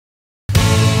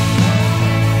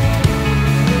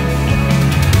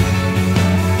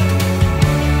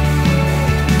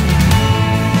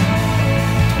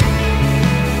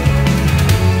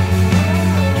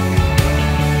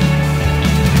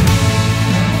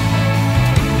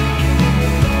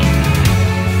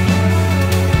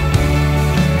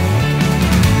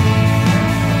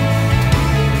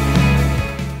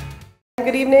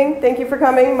evening. Thank you for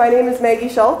coming. My name is Maggie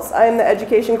Schultz. I am the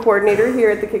Education Coordinator here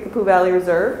at the Kickapoo Valley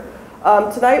Reserve.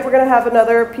 Tonight we're going to have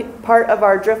another part of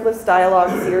our Driftless Dialogue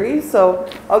series, so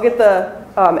I'll get the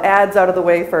ads out of the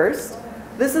way first.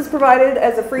 This is provided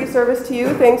as a free service to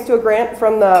you thanks to a grant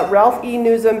from the Ralph E.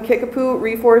 Nuzum Kickapoo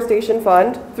Reforestation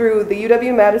Fund through the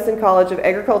UW-Madison College of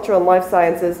Agricultural and Life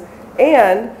Sciences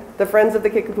and the Friends of the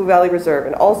Kickapoo Valley Reserve,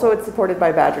 and also it's supported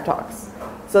by Badger Talks.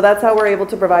 So that's how we're able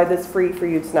to provide this free for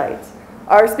you tonight.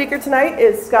 Our speaker tonight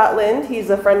is Scott Lind. He's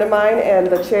a friend of mine and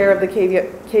the chair of the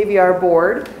KVR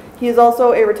board. He is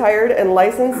also a retired and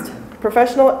licensed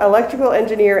professional electrical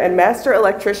engineer and master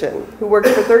electrician who worked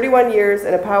for 31 years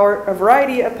in a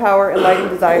variety of power and lighting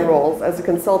design roles as a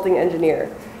consulting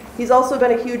engineer. He's also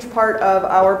been a huge part of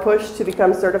our push to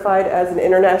become certified as an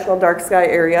international dark sky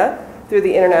area through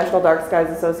the International Dark Skies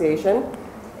Association.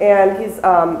 And he's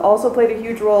also played a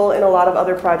huge role in a lot of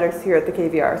other projects here at the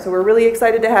KVR. So we're really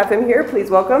excited to have him here. Please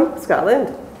welcome Scott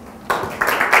Lind.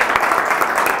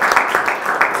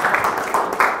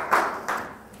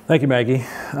 Thank you, Maggie.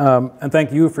 And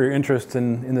thank you for your interest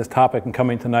in this topic and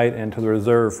coming tonight and to the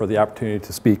Reserve for the opportunity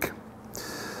to speak.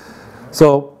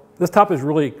 So this topic is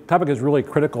really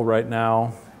critical right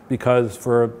now because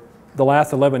for the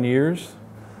last 11 years,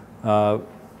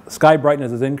 sky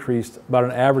brightness has increased about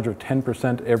an average of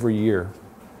 10% every year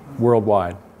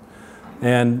worldwide.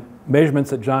 And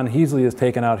measurements that John Heasley has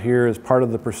taken out here as part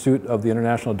of the pursuit of the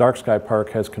International Dark Sky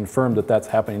Park has confirmed that that's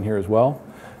happening here as well.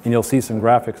 And you'll see some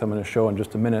graphics I'm going to show in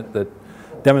just a minute that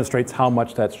demonstrates how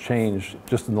much that's changed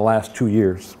just in the last 2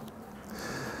 years.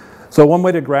 So one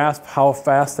way to grasp how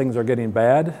fast things are getting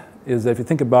bad is if you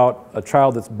think about a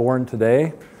child that's born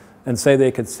today and say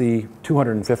they could see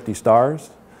 250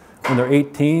 stars. When they're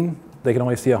 18, they can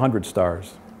only see 100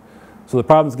 stars. So the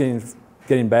problem's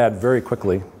getting bad very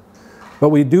quickly. But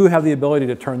we do have the ability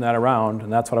to turn that around,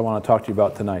 and that's what I want to talk to you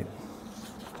about tonight.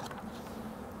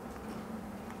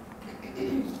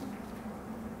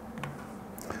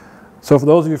 So for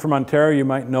those of you from Ontario, you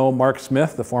might know Mark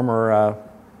Smith, the former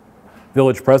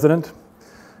village president.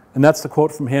 And that's the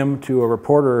quote from him to a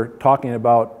reporter talking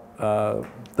about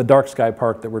the dark sky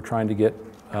park that we're trying to get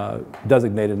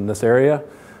designated in this area,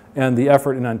 and the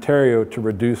effort in Ontario to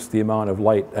reduce the amount of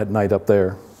light at night up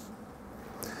there.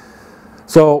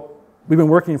 So we've been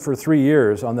working for 3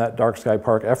 years on that dark sky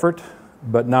park effort,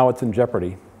 but now it's in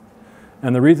jeopardy.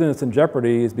 And the reason it's in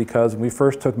jeopardy is because when we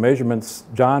first took measurements,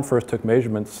 John first took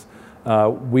measurements,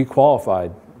 we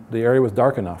qualified. The area was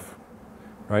dark enough,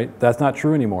 right? That's not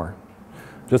true anymore.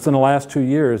 Just in the last 2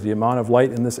 years, the amount of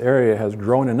light in this area has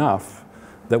grown enough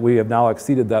that we have now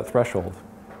exceeded that threshold.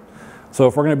 So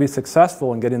if we're going to be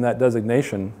successful in getting that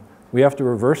designation, we have to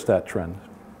reverse that trend.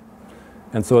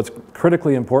 And so it's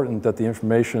critically important that the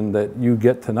information that you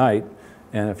get tonight,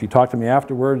 and if you talk to me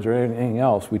afterwards or anything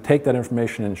else, we take that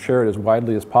information and share it as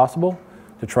widely as possible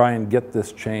to try and get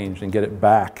this changed and get it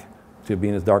back to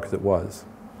being as dark as it was.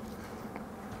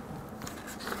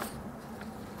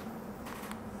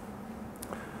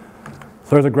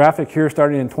 So there's a graphic here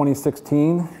starting in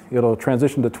 2016. It'll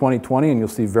transition to 2020 and you'll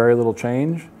see very little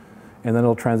change. And then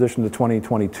it'll transition to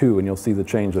 2022 and you'll see the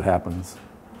change that happens.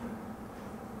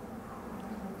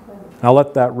 I'll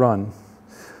let that run.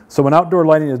 So when outdoor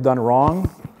lighting is done wrong,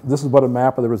 this is what a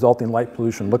map of the resulting light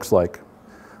pollution looks like.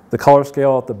 The color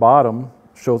scale at the bottom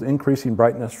shows increasing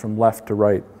brightness from left to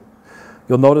right.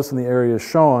 You'll notice in the areas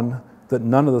shown that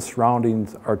none of the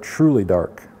surroundings are truly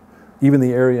dark. Even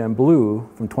the area in blue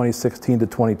from 2016 to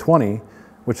 2020,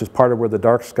 which is part of where the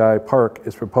dark sky park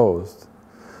is proposed.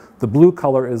 The blue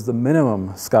color is the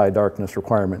minimum sky darkness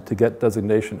requirement to get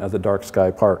designation as a dark sky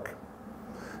park.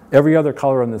 Every other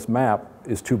color on this map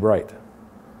is too bright.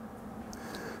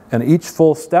 And each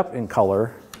full step in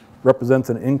color represents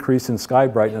an increase in sky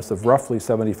brightness of roughly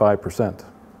 75%.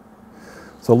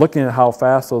 So looking at how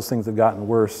fast those things have gotten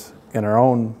worse in our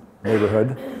own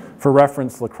neighborhood, for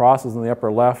reference, La Crosse is in the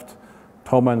upper left,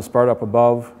 Toma and Sparta up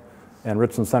above, and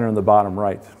Richland Center in the bottom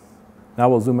right. Now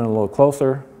we'll zoom in a little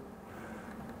closer,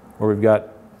 where we've got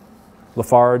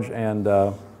Lafarge and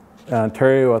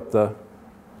Ontario at the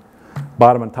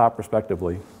bottom and top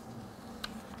respectively.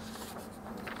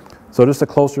 So just a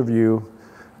closer view,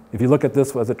 if you look at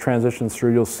this as it transitions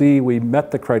through, you'll see we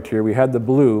met the criteria. We had the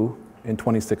blue in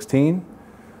 2016,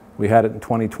 we had it in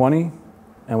 2020,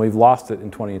 and we've lost it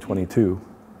in 2022.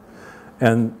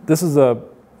 And this is a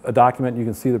document, you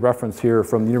can see the reference here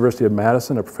from the University of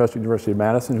Madison, a professor at the University of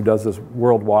Madison who does this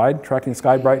worldwide, tracking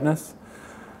sky brightness.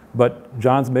 But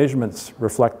John's measurements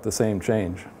reflect the same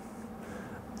change.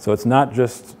 So it's not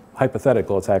just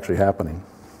hypothetical, it's actually happening.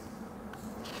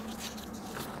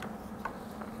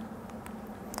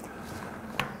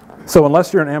 So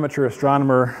unless you're an amateur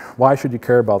astronomer, why should you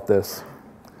care about this?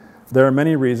 There are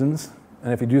many reasons,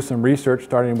 and if you do some research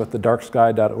starting with the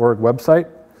darksky.org website,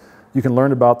 you can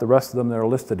learn about the rest of them that are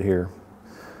listed here.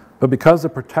 But because the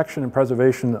protection and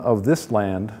preservation of this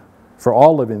land for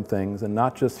all living things and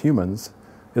not just humans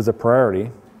is a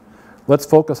priority, let's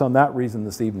focus on that reason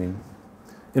this evening.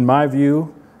 In my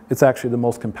view, it's actually the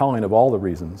most compelling of all the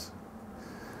reasons.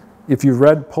 If you've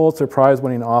read Pulitzer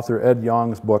Prize-winning author Ed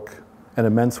Yong's book, An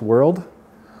Immense World,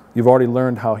 you've already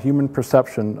learned how human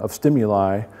perception of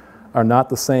stimuli are not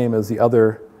the same as the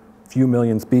other few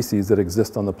million species that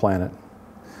exist on the planet.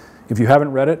 If you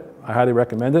haven't read it, I highly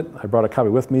recommend it. I brought a copy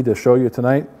with me to show you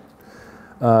tonight.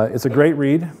 It's a great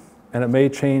read, and it may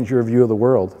change your view of the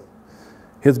world.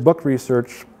 His book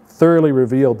research thoroughly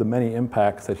revealed the many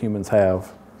impacts that humans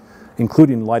have,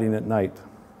 including lighting at night.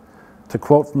 To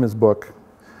quote from his book,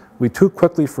 "We too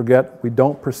quickly forget we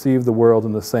don't perceive the world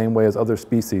in the same way as other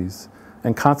species,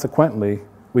 and consequently,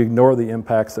 we ignore the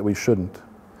impacts that we shouldn't.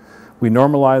 We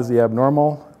normalize the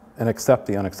abnormal and accept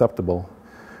the unacceptable.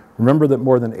 Remember that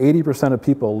more than 80% of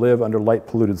people live under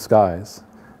light-polluted skies.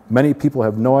 Many people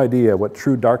have no idea what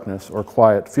true darkness or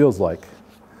quiet feels like.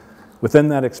 Within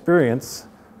that experience,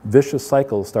 vicious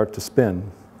cycles start to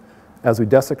spin. As we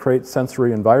desecrate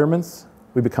sensory environments,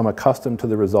 we become accustomed to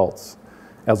the results.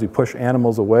 As we push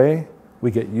animals away,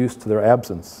 we get used to their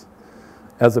absence.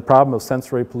 As the problem of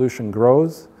sensory pollution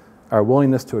grows, our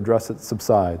willingness to address it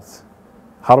subsides.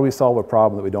 How do we solve a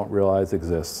problem that we don't realize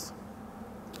exists?"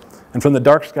 And from the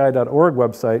darksky.org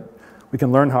website, we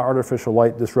can learn how artificial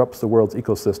light disrupts the world's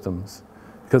ecosystems.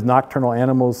 Because nocturnal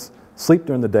animals sleep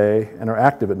during the day and are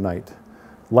active at night,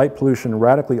 light pollution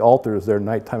radically alters their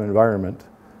nighttime environment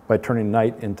by turning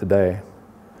night into day.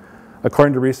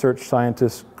 According to research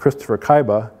scientist Christopher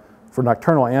Kaiba, for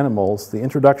nocturnal animals, the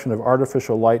introduction of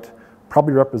artificial light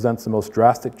probably represents the most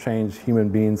drastic change human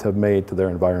beings have made to their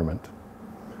environment.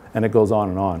 And it goes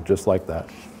on, just like that.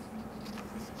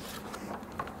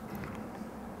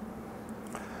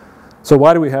 So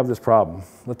why do we have this problem?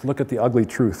 Let's look at the ugly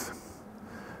truth.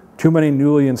 Too many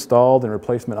newly installed and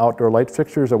replacement outdoor light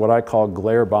fixtures are what I call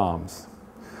glare bombs,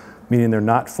 meaning they're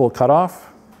not full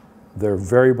cutoff, they're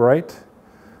very bright,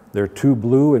 they're too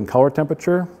blue in color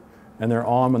temperature, and they're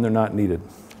on when they're not needed.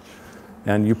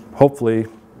 And you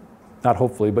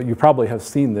but you probably have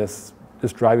seen this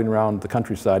just driving around the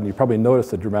countryside, and you probably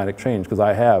noticed a dramatic change, because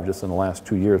I have just in the last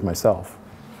 2 years myself.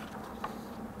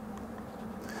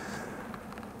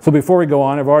 So before we go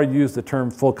on, I've already used the term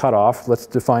full cutoff. Let's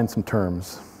define some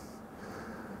terms.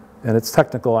 And it's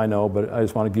technical, I know, but I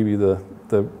just want to give you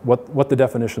what the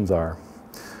definitions are.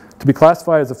 To be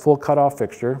classified as a full cutoff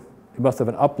fixture, it must have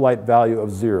an uplight value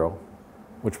of 0,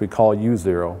 which we call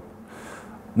U0.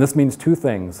 And this means two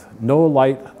things: no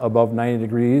light above 90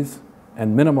 degrees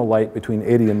and minimal light between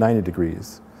 80 and 90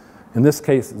 degrees. In this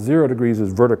case, 0 degrees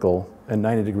is vertical and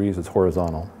 90 degrees is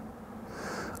horizontal.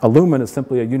 A lumen is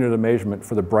simply a unit of measurement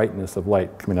for the brightness of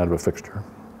light coming out of a fixture.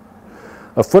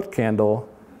 A foot candle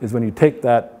is when you take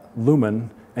that lumen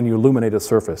and you illuminate a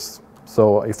surface.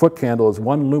 So a foot candle is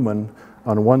 1 lumen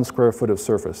on 1 square foot of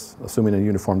surface, assuming a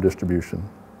uniform distribution.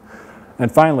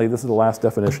 And finally, this is the last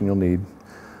definition you'll need.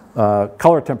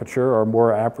 Color temperature, or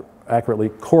more accurately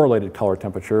correlated color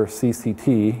temperature,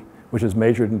 CCT, which is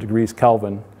measured in degrees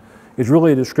Kelvin, is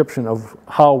really a description of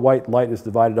how white light is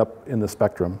divided up in the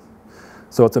spectrum.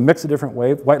 So it's a mix of different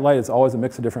white light is always a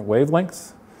mix of different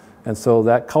wavelengths, and so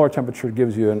that color temperature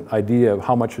gives you an idea of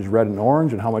how much is red and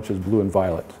orange and how much is blue and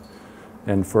violet.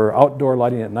 And for outdoor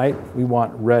lighting at night, we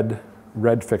want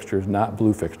red fixtures, not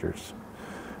blue fixtures.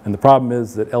 And the problem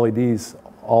is that LEDs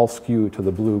all skew to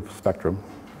the blue spectrum.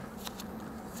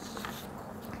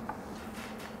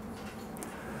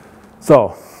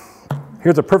 So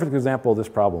here's a perfect example of this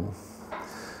problem.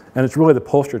 And it's really the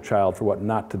poster child for what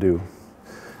not to do.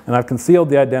 And I've concealed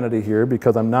the identity here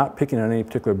because I'm not picking on any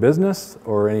particular business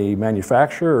or any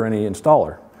manufacturer or any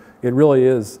installer. It really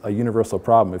is a universal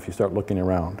problem if you start looking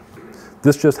around.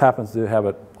 This just happens to have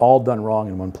it all done wrong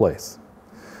in one place.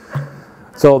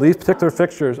 So these particular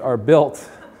fixtures are built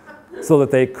so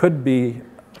that they could be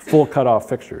full cutoff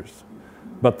fixtures,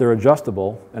 but they're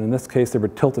adjustable, and in this case they were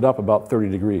tilted up about 30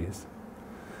 degrees.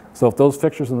 So if those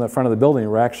fixtures in the front of the building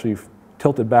were actually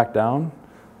tilted back down,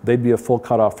 they'd be a full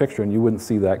cutoff fixture and you wouldn't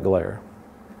see that glare.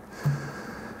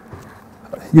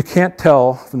 You can't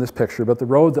tell from this picture, but the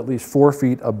road's at least 4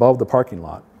 feet above the parking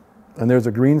lot. And there's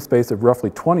a green space of roughly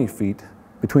 20 feet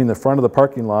between the front of the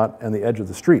parking lot and the edge of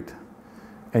the street.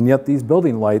 And yet these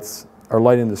building lights are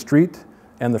lighting the street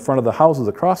and the front of the houses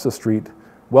across the street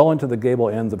well into the gable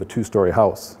ends of a 2-story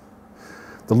house.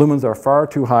 The lumens are far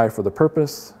too high for the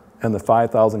purpose, and the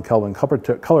 5,000 Kelvin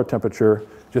color temperature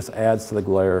just adds to the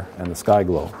glare and the sky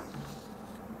glow.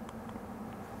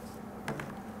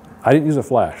 I didn't use a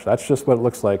flash. That's just what it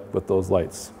looks like with those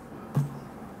lights.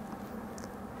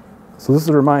 So this is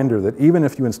a reminder that even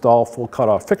if you install full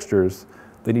cutoff fixtures,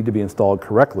 they need to be installed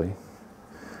correctly.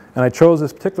 And I chose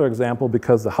this particular example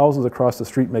because the houses across the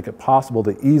street make it possible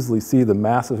to easily see the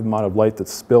massive amount of light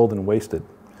that's spilled and wasted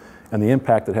and the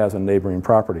impact it has on neighboring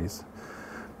properties.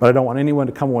 But I don't want anyone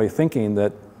to come away thinking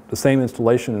that the same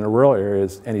installation in a rural area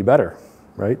is any better,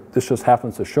 right? This just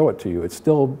happens to show it to you. It's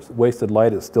still wasted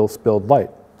light, it's still spilled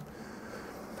light.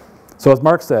 So as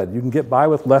Mark said, you can get by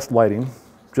with less lighting,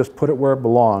 just put it where it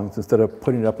belongs instead of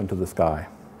putting it up into the sky.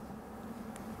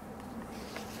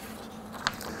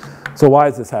 So why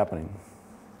is this happening?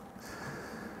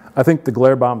 I think the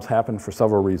glare bombs happen for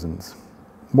several reasons.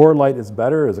 More light is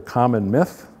better is a common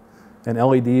myth, and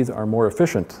LEDs are more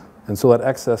efficient, and so that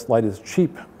excess light is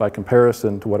cheap by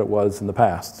comparison to what it was in the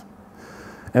past.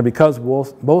 And because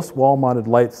most wall-mounted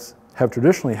lights have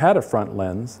traditionally had a front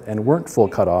lens and weren't full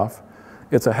cutoff,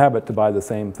 it's a habit to buy the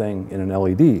same thing in an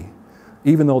LED,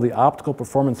 even though the optical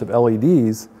performance of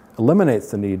LEDs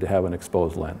eliminates the need to have an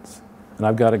exposed lens. And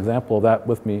I've got an example of that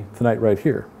with me tonight right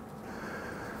here.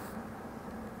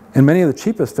 And many of the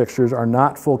cheapest fixtures are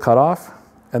not full cutoff,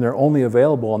 and they're only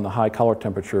available in the high color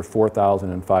temperature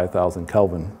 4,000 and 5,000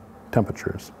 Kelvin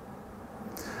temperatures.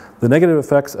 The negative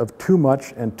effects of too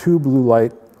much and too blue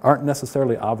light aren't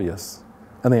necessarily obvious,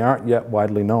 and they aren't yet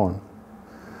widely known.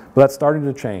 But that's starting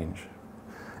to change.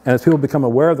 And as people become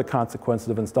aware of the consequences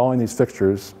of installing these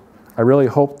fixtures, I really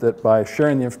hope that by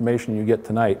sharing the information you get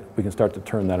tonight, we can start to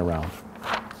turn that around.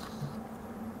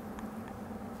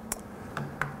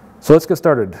 So let's get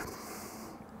started.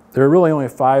 There are really only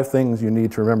 5 things you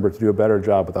need to remember to do a better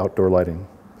job with outdoor lighting.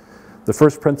 The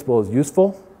first principle is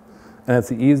useful, and it's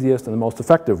the easiest and the most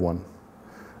effective one.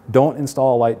 Don't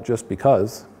install a light just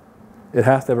because. It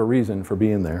has to have a reason for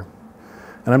being there.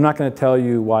 And I'm not going to tell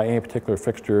you why any particular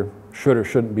fixture should or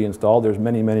shouldn't be installed. There's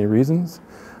many, many reasons.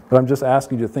 But I'm just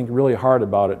asking you to think really hard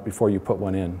about it before you put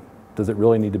one in. Does it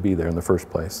really need to be there in the first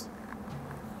place?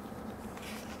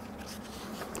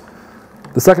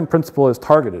 The second principle is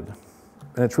targeted.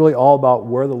 And it's really all about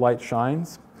where the light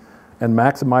shines and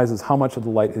maximizes how much of the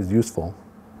light is useful.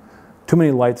 Too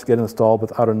many lights get installed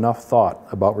without enough thought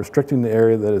about restricting the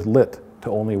area that is lit to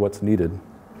only what's needed.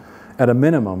 At a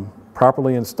minimum,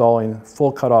 properly installing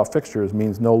full cutoff fixtures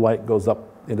means no light goes up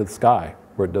into the sky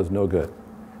where it does no good.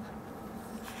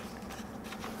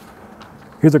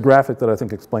 Here's a graphic that I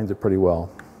think explains it pretty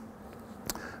well.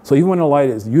 So even when a light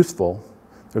is useful,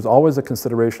 there's always a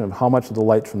consideration of how much of the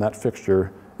light from that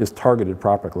fixture is targeted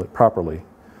properly.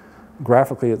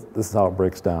 Graphically, this is how it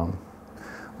breaks down.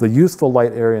 The useful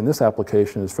light area in this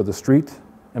application is for the street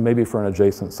and maybe for an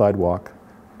adjacent sidewalk.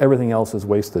 Everything else is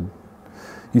wasted.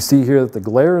 You see here that the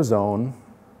glare zone,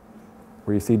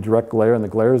 where you see direct glare in the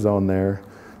glare zone there,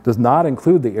 does not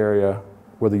include the area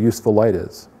where the useful light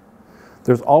is.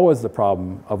 There's always the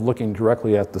problem of looking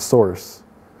directly at the source.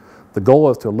 The goal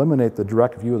is to eliminate the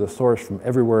direct view of the source from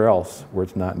everywhere else where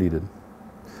it's not needed.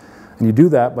 And you do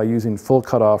that by using full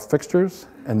cutoff fixtures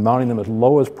and mounting them as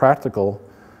low as practical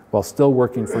while still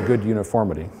working for good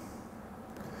uniformity.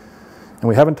 And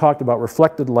we haven't talked about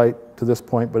reflected light to this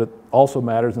point, but it also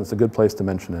matters and it's a good place to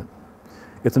mention it.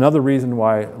 It's another reason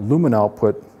why lumen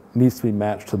output needs to be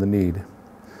matched to the need.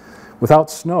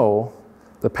 Without snow,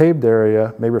 the paved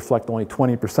area may reflect only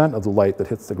 20% of the light that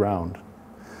hits the ground.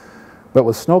 But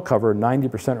with snow cover,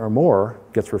 90% or more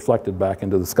gets reflected back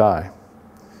into the sky.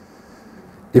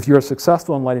 If you're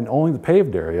successful in lighting only the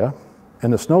paved area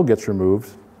and the snow gets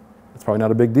removed, it's probably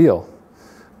not a big deal.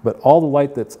 But all the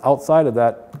light that's outside of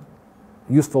that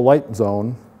useful light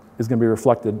zone is going to be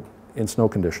reflected in snow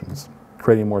conditions,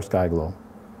 creating more sky glow.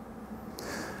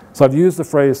 So I've used the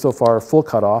phrase so far, full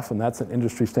cutoff, and that's an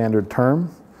industry standard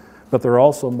term, but there are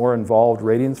also more involved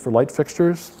ratings for light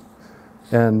fixtures,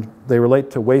 and they relate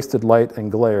to wasted light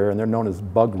and glare, and they're known as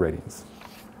bug ratings,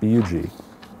 BUG.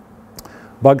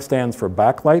 Bug stands for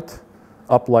backlight,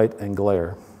 uplight, and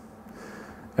glare.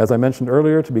 As I mentioned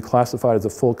earlier, to be classified as a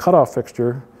full cutoff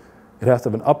fixture, it has to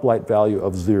have an uplight value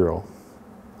of 0.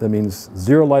 That means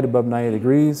 0 light above 90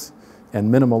 degrees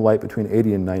and minimal light between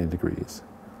 80 and 90 degrees.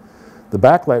 The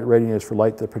backlight rating is for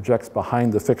light that projects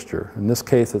behind the fixture. In this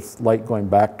case, it's light going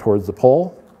back towards the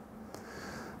pole.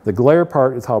 The glare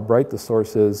part is how bright the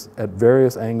source is at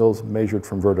various angles measured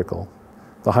from vertical.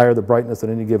 The higher the brightness at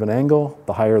any given angle,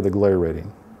 the higher the glare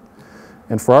rating.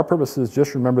 And for our purposes,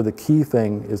 just remember the key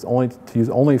thing is to use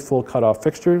only full cutoff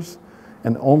fixtures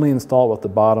and only install at the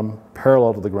bottom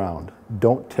parallel to the ground.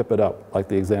 Don't tip it up like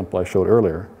the example I showed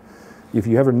earlier. If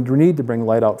you ever need to bring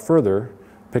light out further,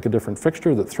 pick a different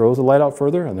fixture that throws the light out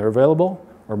further and they're available,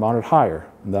 or mount it higher,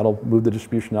 and that'll move the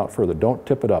distribution out further. Don't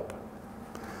tip it up.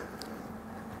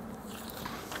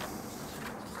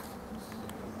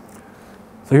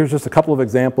 So here's just a couple of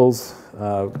examples.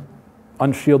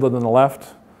 Unshielded on the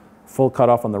left, full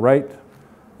cutoff on the right.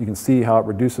 You can see how it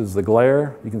reduces the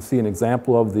glare. You can see an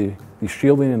example of the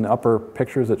shielding in the upper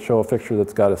pictures that show a fixture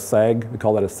that's got a sag. We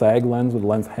call that a sag lens, where the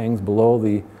lens hangs below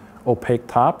the opaque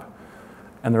top.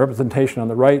 And the representation on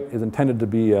the right is intended to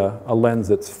be a lens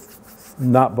that's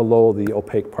not below the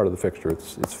opaque part of the fixture.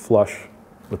 It's flush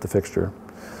with the fixture.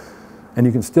 And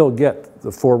you can still get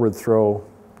the forward throw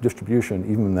distribution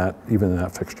even in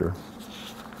that fixture.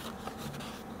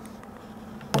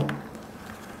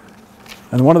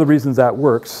 And one of the reasons that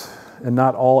works, and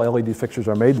not all LED fixtures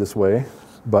are made this way,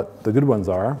 but the good ones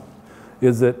are,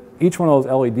 is that each one of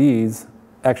those LEDs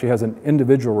actually has an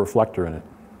individual reflector in it.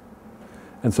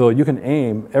 And so you can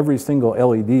aim every single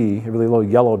LED, every little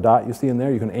yellow dot you see in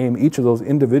there, you can aim each of those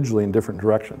individually in different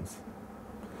directions.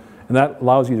 And that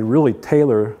allows you to really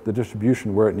tailor the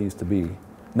distribution where it needs to be.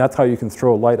 And that's how you can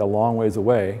throw light a long ways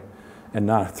away and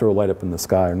not throw light up in the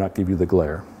sky or not give you the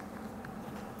glare.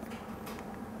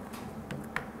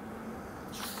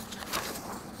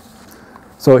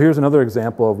 So here's another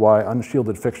example of why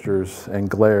unshielded fixtures and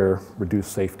glare reduce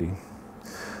safety.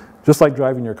 Just like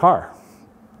driving your car.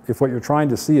 If what you're trying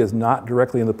to see is not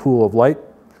directly in the pool of light,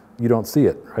 you don't see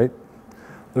it, right?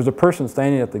 There's a person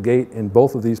standing at the gate in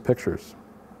both of these pictures.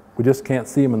 We just can't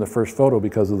see him in the first photo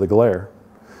because of the glare.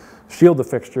 Shield the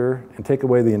fixture and take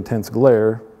away the intense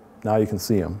glare, now you can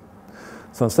see him.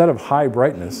 So instead of high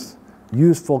brightness,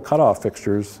 use full cutoff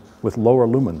fixtures with lower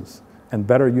lumens and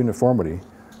better uniformity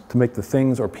to make the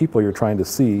things or people you're trying to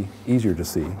see easier to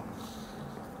see.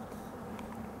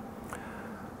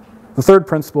 The third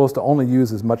principle is to only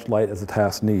use as much light as the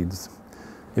task needs.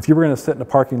 If you were going to sit in a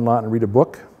parking lot and read a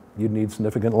book, you'd need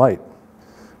significant light.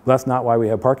 But that's not why we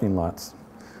have parking lots.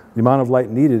 The amount of light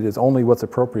needed is only what's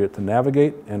appropriate to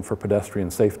navigate and for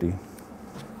pedestrian safety.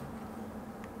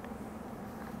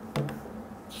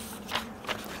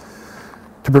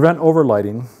 To prevent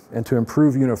overlighting and to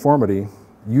improve uniformity,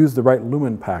 use the right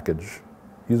lumen package.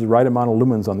 Use the right amount of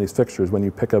lumens on these fixtures when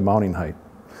you pick a mounting height.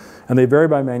 And they vary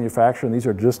by manufacturer, and these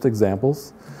are just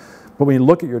examples. But when you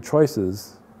look at your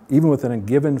choices, even within a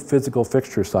given physical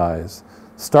fixture size,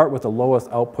 start with the lowest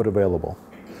output available.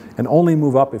 And only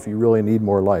move up if you really need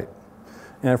more light.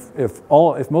 And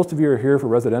if most of you are here for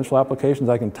residential applications,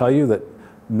 I can tell you that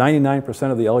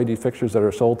 99% of the LED fixtures that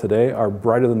are sold today are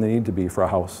brighter than they need to be for a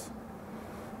house.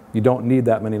 You don't need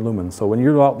that many lumens. So when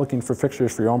you're out looking for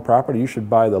fixtures for your own property, you should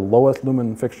buy the lowest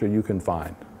lumen fixture you can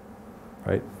find,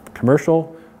 right?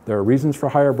 Commercial, there are reasons for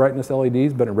higher brightness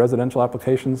LEDs, but in residential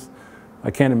applications,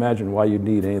 I can't imagine why you'd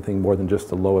need anything more than just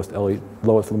the lowest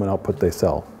lumen output they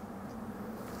sell.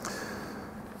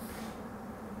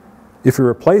 If you're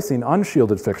replacing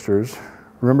unshielded fixtures,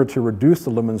 remember to reduce the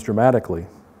lumens dramatically,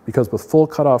 because with full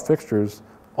cutoff fixtures,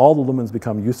 all the lumens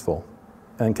become useful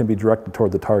and can be directed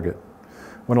toward the target.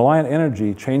 When Alliant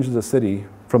Energy changes a city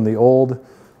from the old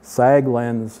sag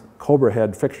lens Cobra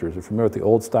head fixtures, you're familiar with the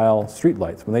old style street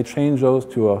lights, when they change those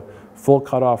to a full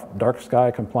cutoff dark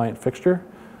sky compliant fixture,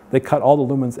 they cut all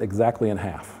the lumens exactly in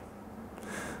half.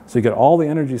 So you get all the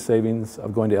energy savings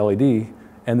of going to LED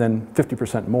and then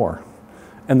 50% more.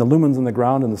 And the lumens in the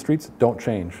ground and the streets don't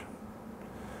change.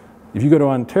 If you go to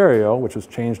Ontario, which was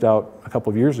changed out a couple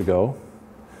of years ago,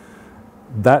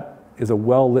 that is a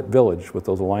well-lit village with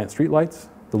those Alliant streetlights.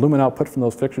 The lumen output from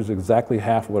those fixtures is exactly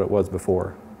half of what it was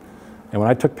before. And when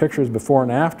I took pictures before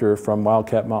and after from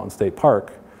Wildcat Mountain State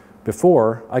Park,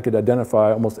 before I could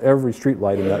identify almost every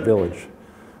streetlight in that village.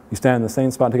 You stand in the same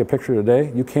spot and take a picture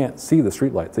today, you can't see the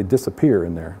streetlights. They disappear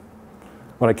in there.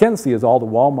 What I can see is all the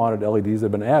wall-mounted LEDs that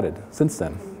have been added since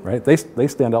then, right? They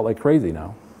stand out like crazy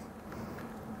now.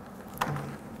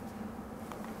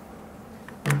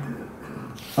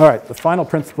 All right, the final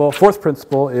principle, fourth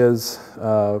principle is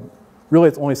really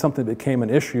it's only something that became an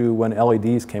issue when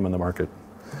LEDs came on the market.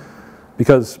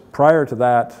 Because prior to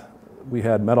that, we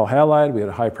had metal halide, we had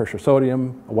high pressure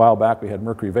sodium. A while back, we had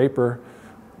mercury vapor.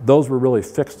 Those were really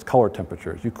fixed color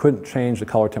temperatures. You couldn't change the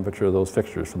color temperature of those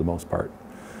fixtures for the most part.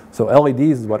 So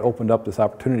LEDs is what opened up this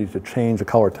opportunity to change the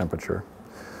color temperature.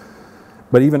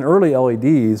 But even early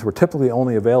LEDs were typically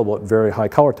only available at very high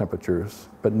color temperatures.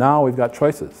 But now we've got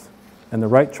choices. And the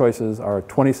right choices are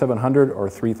 2700 or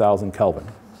 3000 Kelvin.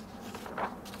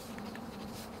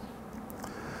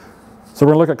 So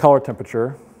we're going to look at color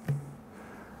temperature.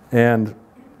 And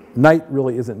night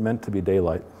really isn't meant to be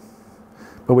daylight.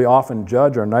 But we often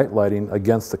judge our night lighting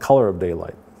against the color of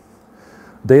daylight.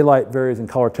 Daylight varies in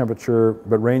color temperature,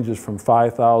 but ranges from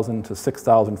 5,000 to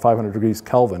 6,500 degrees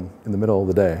Kelvin in the middle of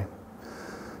the day.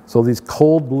 So these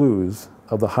cold blues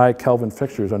of the high Kelvin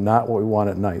fixtures are not what we want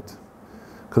at night,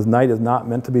 because night is not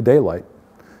meant to be daylight,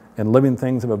 and living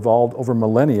things have evolved over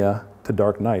millennia to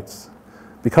dark nights.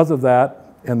 Because of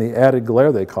that, and the added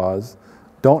glare they cause,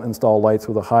 don't install lights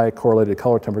with a high correlated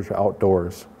color temperature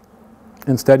outdoors.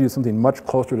 Instead, use something much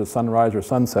closer to sunrise or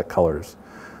sunset colors.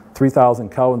 3,000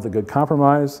 Kelvin is a good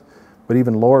compromise, but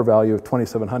even lower value of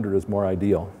 2,700 is more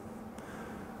ideal.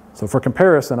 So for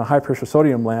comparison, a high pressure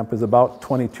sodium lamp is about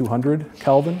 2,200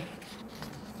 Kelvin,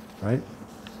 right?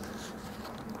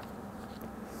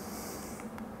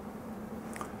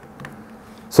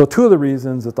 So two of the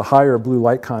reasons that the higher blue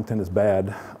light content is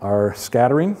bad are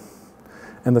scattering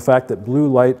and the fact that blue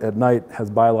light at night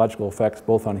has biological effects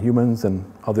both on humans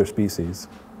and other species.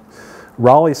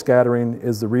 Rayleigh scattering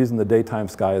is the reason the daytime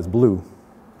sky is blue,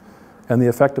 and the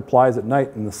effect applies at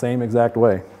night in the same exact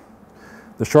way.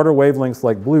 The shorter wavelengths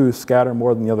like blue scatter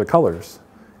more than the other colors,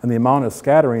 and the amount of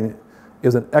scattering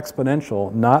is an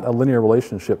exponential, not a linear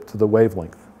relationship to the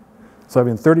wavelength. So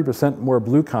having 30% more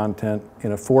blue content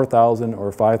in a 4,000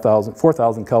 or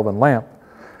 4,000 Kelvin lamp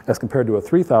as compared to a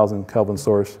 3,000 Kelvin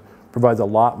source provides a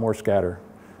lot more scatter,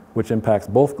 which impacts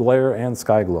both glare and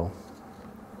sky glow.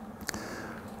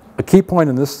 A key point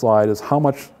in this slide is how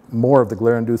much more of the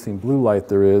glare-inducing blue light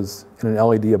there is in an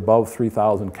LED above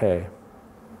 3000 K.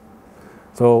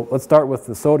 So let's start with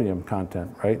the sodium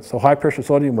content, right? So high pressure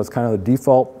sodium was kind of the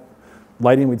default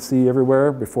lighting we'd see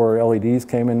everywhere before LEDs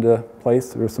came into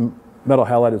place. There was some metal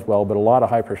halide as well, but a lot of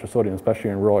high pressure sodium, especially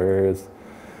in rural areas,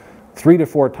 3 to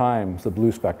 4 times the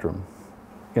blue spectrum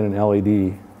in an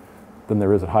LED than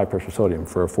there is at high pressure sodium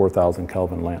for a 4,000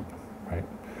 Kelvin lamp, right?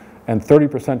 And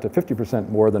 30% to 50%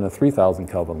 more than a 3,000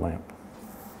 Kelvin lamp.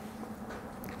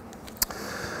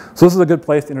 So this is a good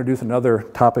place to introduce another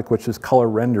topic, which is color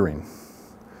rendering.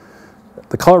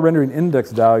 The color rendering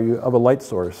index value of a light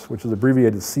source, which is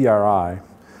abbreviated CRI,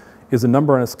 is a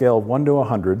number on a scale of 1 to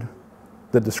 100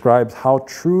 that describes how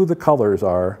true the colors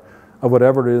are of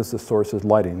whatever it is the source is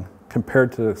lighting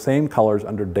compared to the same colors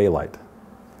under daylight.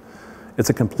 It's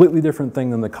a completely different thing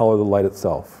than the color of the light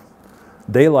itself.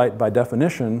 Daylight, by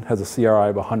definition, has a CRI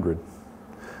of 100.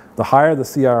 The higher the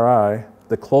CRI,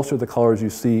 the closer the colors you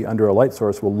see under a light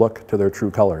source will look to their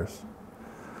true colors.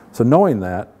 So knowing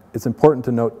that, it's important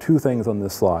to note two things on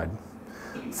this slide.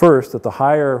 First, that the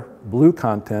higher blue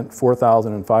content,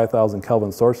 4,000 and 5,000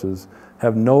 Kelvin sources,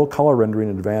 have no color rendering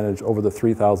advantage over the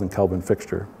 3,000 Kelvin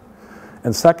fixture.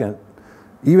 And second,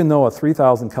 even though a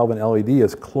 3,000 Kelvin LED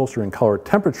is closer in color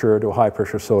temperature to a high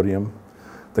pressure sodium,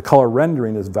 the color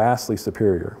rendering is vastly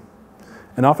superior.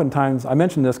 And oftentimes, I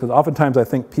mention this because oftentimes I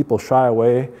think people shy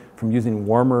away from using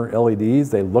warmer LEDs.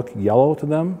 They look yellow to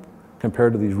them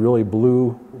compared to these really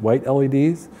blue-white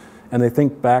LEDs. And they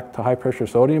think back to high pressure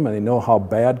sodium and they know how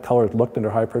bad colors looked under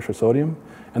high pressure sodium,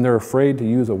 and they're afraid to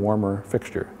use a warmer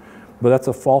fixture. But that's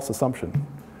a false assumption.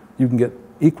 You can get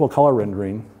equal color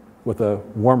rendering with a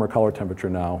warmer color temperature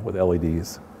now with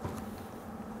LEDs.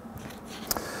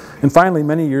 And finally,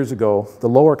 many years ago, the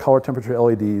lower color temperature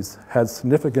LEDs had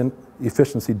significant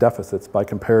efficiency deficits by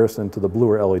comparison to the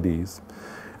bluer LEDs.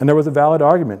 And there was a valid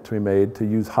argument to be made to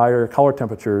use higher color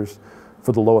temperatures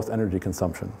for the lowest energy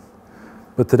consumption.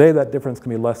 But today that difference can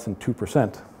be less than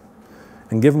 2%.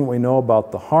 And given what we know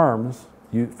about the harms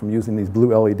from using these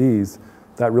blue LEDs,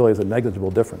 that really is a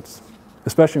negligible difference,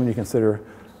 especially when you consider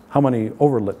how many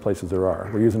overlit places there are.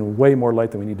 We're using way more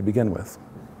light than we need to begin with.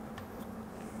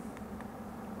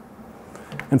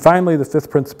 And finally, the fifth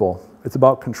principle, it's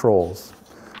about controls.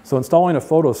 So installing a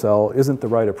photocell isn't the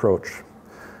right approach.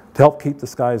 To help keep the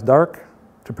skies dark,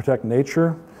 to protect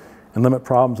nature, and limit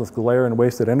problems with glare and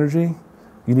wasted energy,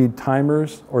 you need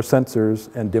timers or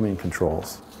sensors and dimming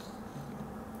controls.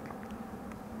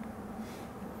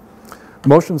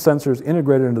 Motion sensors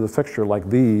integrated into the fixture like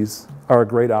these are a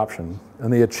great option,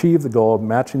 and they achieve the goal of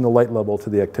matching the light level to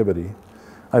the activity.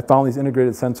 I found these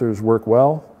integrated sensors work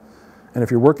well, and if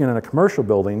you're working in a commercial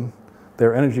building, there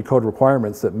are energy code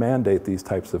requirements that mandate these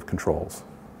types of controls.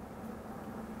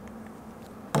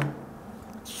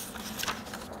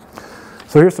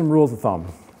 So here's some rules of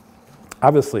thumb.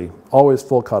 Obviously, always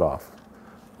full cutoff.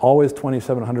 Always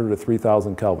 2,700 to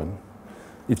 3,000 Kelvin.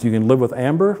 If you can live with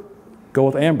amber, go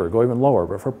even lower.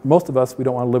 But for most of us, we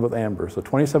don't want to live with amber. So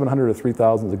 2,700 to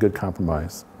 3,000 is a good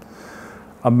compromise.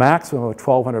 A maximum of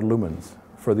 1,200 lumens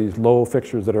for these low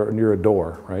fixtures that are near a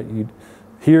door, right?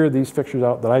 Here, these fixtures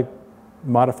out that I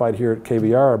modified here at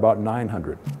KBR are about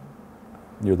 900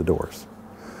 near the doors.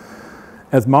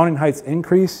 As mounting heights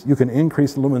increase, you can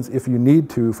increase lumens if you need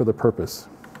to for the purpose.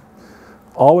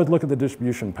 Always look at the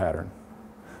distribution pattern.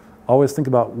 Always think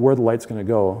about where the light's going to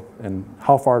go and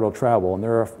how far it'll travel. And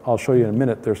I'll show you in a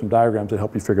minute, there's some diagrams that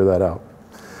help you figure that out.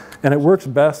 And it works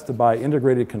best to buy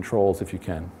integrated controls if you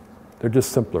can. They're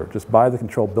just simpler. Just buy the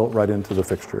control built right into the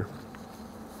fixture.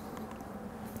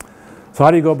 So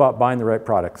how do you go about buying the right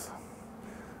products?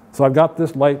 So I've got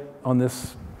this light on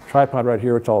this tripod right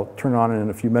here, which I'll turn on in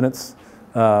a few minutes.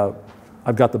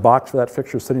 I've got the box for that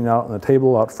fixture sitting out on the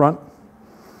table out front.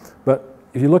 But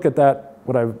if you look at that,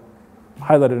 what I've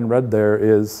highlighted in red there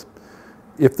is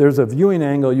if there's a viewing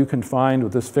angle you can find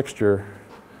with this fixture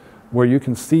where you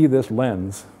can see this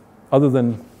lens other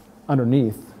than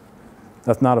underneath,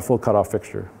 that's not a full cutoff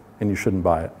fixture and you shouldn't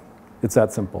buy it. It's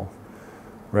that simple,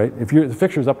 right? If the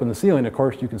fixture's up in the ceiling, of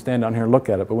course you can stand down here and look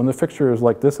at it, but when the fixture is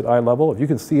like this at eye level, if you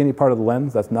can see any part of the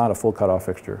lens, that's not a full cutoff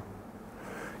fixture.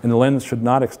 And the lens should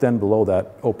not extend below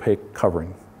that opaque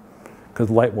covering, because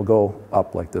the light will go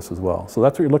up like this as well. So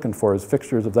that's what you're looking for, is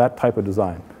fixtures of that type of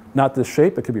design. Not this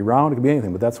shape, it could be round, it could be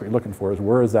anything, but that's what you're looking for, is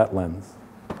where is that lens.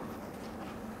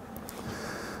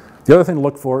 The other thing to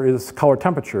look for is color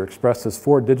temperature, expressed as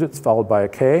 4 digits followed by a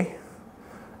K.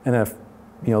 And if,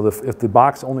 if the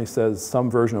box only says some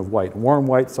version of white, warm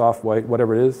white, soft white,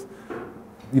 whatever it is,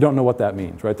 you don't know what that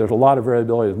means, right? There's a lot of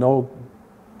variability. There's no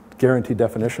guaranteed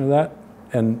definition of that.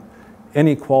 And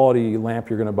any quality lamp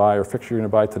you're going to buy or fixture you're going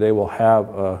to buy today will have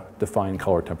a defined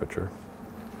color temperature.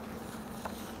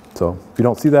 So if you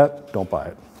don't see that, don't buy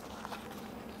it.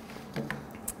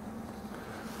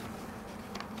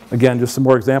 Again, just some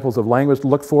more examples of language to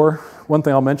look for. One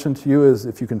thing I'll mention to you is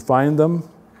if you can find them,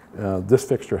 this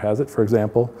fixture has it, for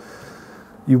example.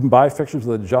 You can buy fixtures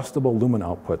with adjustable lumen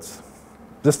outputs.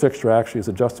 This fixture actually is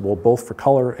adjustable both for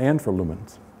color and for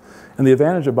lumens. And the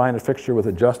advantage of buying a fixture with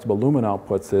adjustable lumen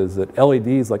outputs is that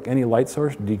LEDs, like any light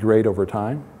source, degrade over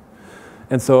time.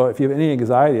 And so if you have any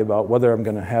anxiety about whether I'm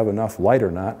going to have enough light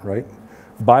or not, right,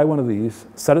 buy one of these,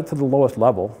 set it to the lowest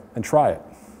level, and try it.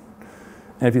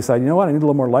 And if you decide, you know what, I need a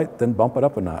little more light, then bump it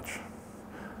up a notch.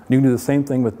 And you can do the same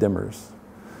thing with dimmers.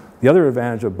 The other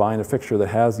advantage of buying a fixture that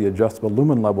has the adjustable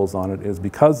lumen levels on it is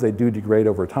because they do degrade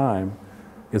over time,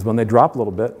 is when they drop a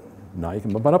little bit, now you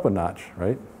can bump it up a notch,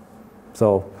 right?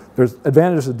 So there's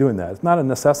advantages of doing that. It's not a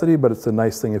necessity, but it's a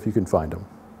nice thing if you can find them.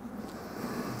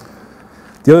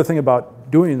 The other thing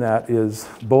about doing that is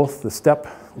both the step,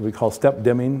 what we call step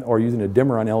dimming, or using a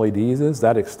dimmer on LEDs, is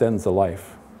that extends the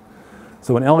life.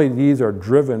 So when LEDs are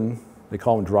driven, they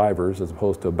call them drivers as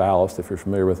opposed to a ballast. If you're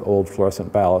familiar with old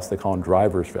fluorescent ballasts, they call them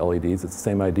drivers for LEDs. It's the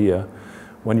same idea.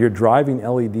 When you're driving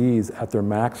LEDs at their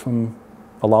maximum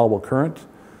allowable current,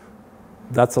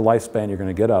 that's the lifespan you're going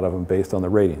to get out of them based on the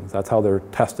ratings. That's how they're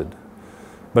tested.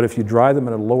 But if you drive them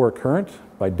at a lower current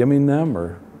by dimming them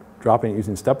or dropping it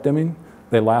using step dimming,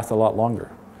 they last a lot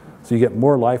longer. So you get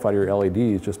more life out of your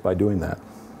LEDs just by doing that.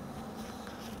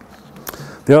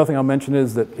 The other thing I'll mention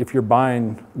is that if you're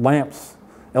buying lamps,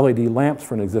 LED lamps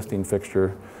for an existing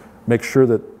fixture, make sure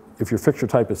that if your fixture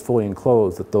type is fully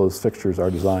enclosed, that those fixtures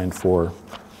are designed for,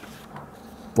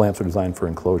 lamps are designed for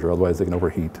enclosure, otherwise they can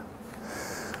overheat.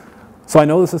 So I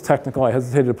know this is technical, I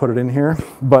hesitated to put it in here,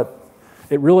 but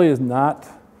it really is not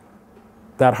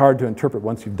that hard to interpret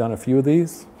once you've done a few of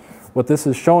these. What this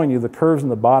is showing you, the curves in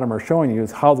the bottom are showing you,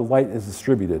 is how the light is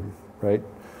distributed, right?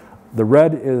 The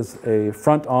red is a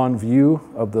front-on view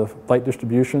of the light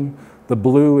distribution. The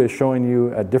blue is showing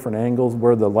you at different angles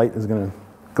where the light is going to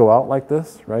go out like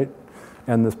this, right?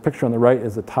 And this picture on the right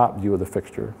is the top view of the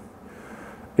fixture.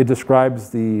 It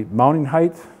describes the mounting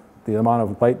height, the amount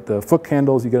of light, the foot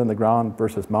candles you get in the ground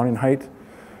versus mounting height.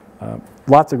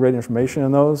 Lots of great information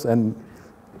in those, and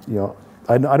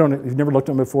I don't, if you've never looked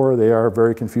at them before, they are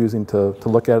very confusing to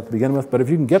look at to begin with, but if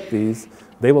you can get these,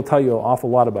 they will tell you an awful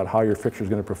lot about how your fixture is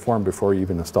going to perform before you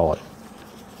even install it.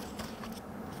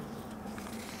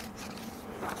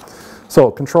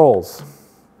 So, controls.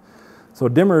 So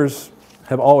dimmers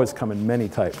have always come in many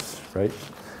types, right?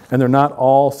 And they're not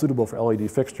all suitable for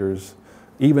LED fixtures.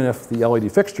 Even if the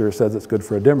LED fixture says it's good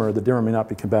for a dimmer, the dimmer may not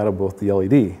be compatible with the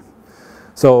LED.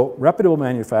 So reputable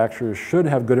manufacturers should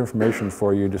have good information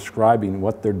for you describing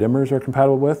what their dimmers are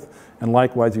compatible with, and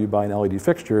likewise if you buy an LED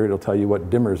fixture, it'll tell you what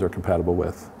dimmers are compatible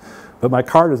with. But my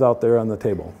card is out there on the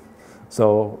table.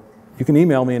 So you can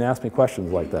email me and ask me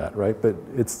questions like that, right? But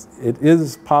it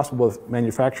is possible with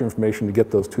manufacturer information to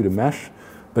get those two to mesh,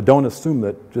 but don't assume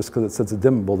that just because it says it's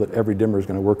dimmable that every dimmer is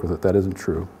going to work with it. That isn't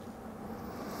true.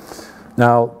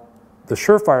 Now, the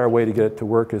surefire way to get it to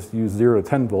work is to use 0 to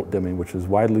 10 volt dimming, which is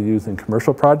widely used in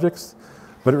commercial projects,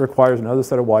 but it requires another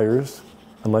set of wires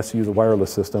unless you use a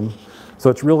wireless system. So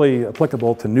it's really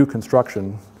applicable to new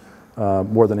construction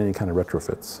more than any kind of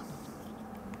retrofits.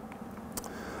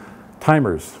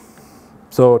 Timers.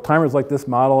 So timers like this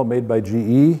model made by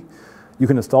GE, you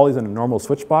can install these in a normal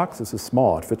switch box. This is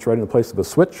small. It fits right in the place of a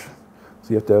switch. So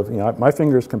you have to have, you know, my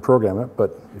fingers can program it,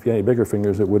 but if you had any bigger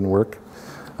fingers, it wouldn't work.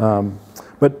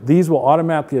 But these will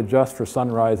automatically adjust for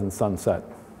sunrise and sunset.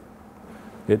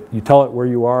 You tell it where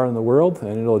you are in the world,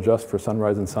 and it'll adjust for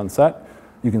sunrise and sunset.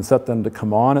 You can set them to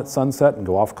come on at sunset and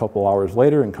go off a couple hours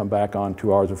later and come back on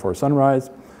 2 hours before sunrise.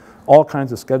 All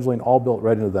kinds of scheduling, all built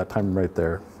right into that timer right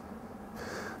there.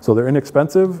 So they're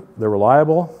inexpensive, they're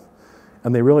reliable,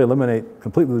 and they really eliminate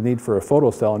completely the need for a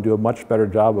photo cell and do a much better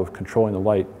job of controlling the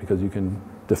light because you can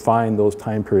define those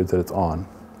time periods that it's on.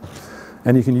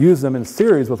 And you can use them in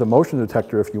series with a motion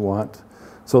detector if you want,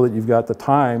 so that you've got the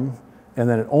time, and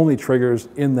then it only triggers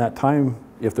in that time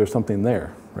if there's something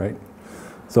there, right?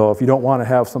 So if you don't want to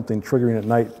have something triggering at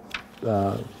night,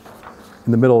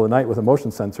 in the middle of the night with a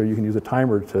motion sensor, you can use a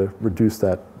timer to reduce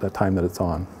that time that it's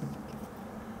on.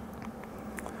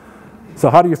 So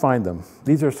how do you find them?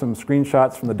 These are some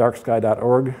screenshots from the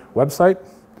darksky.org website,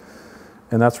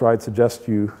 and that's where I'd suggest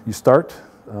you start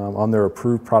on their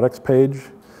approved products page.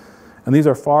 And these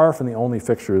are far from the only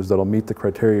fixtures that'll meet the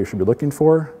criteria you should be looking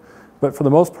for, but for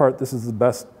the most part, this is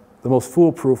the most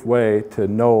foolproof way to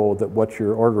know that what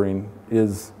you're ordering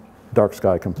is dark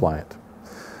sky compliant.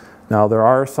 Now, there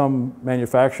are some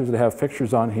manufacturers that have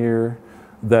fixtures on here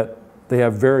that they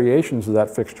have variations of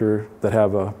that fixture that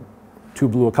have a too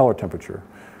blue a color temperature,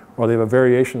 or they have a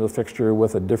variation of the fixture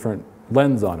with a different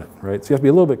lens on it, right? So you have to be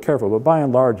a little bit careful, but by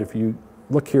and large, if you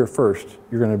look here first,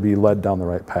 you're going to be led down the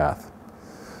right path.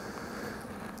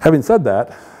 Having said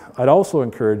that, I'd also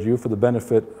encourage you, for the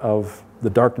benefit of the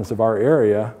darkness of our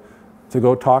area, to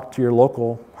go talk to your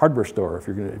local hardware store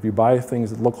if you buy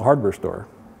things at the local hardware store.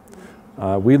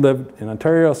 We live in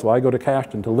Ontario, so I go to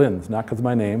Cashton, to Lynn's, not because of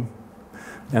my name.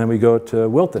 And then we go to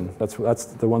Wilton. That's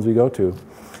the ones we go to.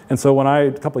 And so when I,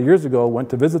 a couple of years ago, went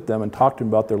to visit them and talked to them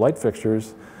about their light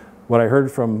fixtures, what I heard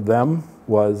from them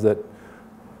was that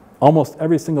almost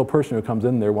every single person who comes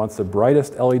in there wants the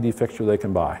brightest LED fixture they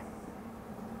can buy.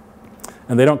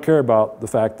 And they don't care about the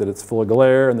fact that it's full of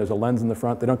glare and there's a lens in the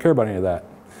front. They don't care about any of that.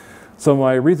 So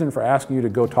my reason for asking you to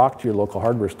go talk to your local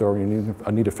hardware store when you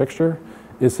need a fixture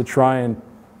is to try and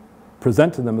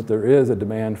present to them that there is a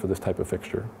demand for this type of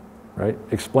fixture, right?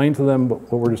 Explain to them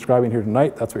what we're describing here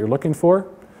tonight. That's what you're looking for.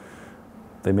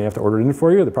 They may have to order it in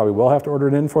for you. They probably will have to order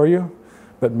it in for you.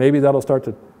 But maybe that'll start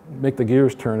to make the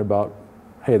gears turn about,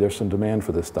 hey, there's some demand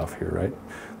for this stuff here, right?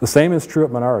 The same is true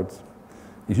at Menards.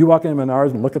 If you walk into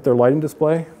Menards and look at their lighting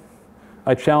display,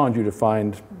 I challenge you to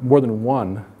find more than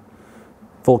one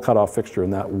full cutoff fixture in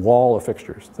that wall of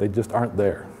fixtures. They just aren't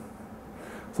there.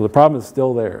 So the problem is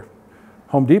still there.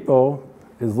 Home Depot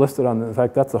is listed on, in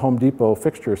fact, that's the Home Depot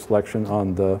fixture selection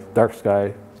on the Dark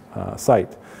Sky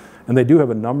site. And they do have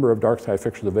a number of dark sky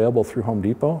fixtures available through Home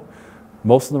Depot.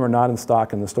 Most of them are not in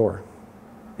stock in the store.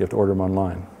 You have to order them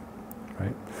online,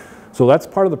 right? So that's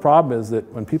part of the problem, is that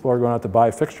when people are going out to buy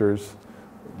fixtures,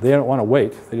 they don't want to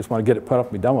wait. They just want to get it put up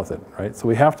and be done with it, right? So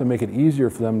we have to make it easier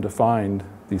for them to find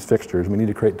these fixtures. We need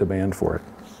to create demand for it.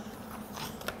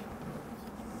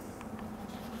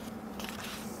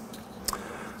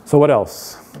 So what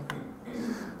else?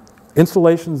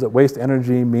 Installations that waste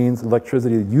energy means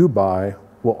electricity that you buy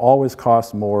will always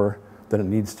cost more than it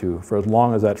needs to for as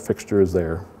long as that fixture is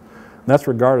there. And that's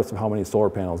regardless of how many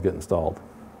solar panels get installed,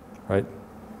 right?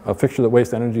 A fixture that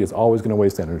wastes energy is always going to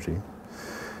waste energy.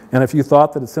 And if you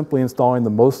thought that simply installing the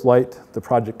most light the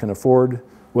project can afford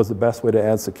was the best way to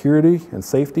add security and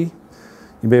safety,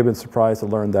 you may have been surprised to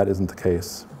learn that isn't the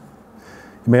case.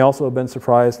 You may also have been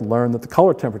surprised to learn that the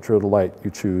color temperature of the light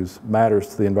you choose matters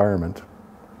to the environment.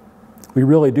 We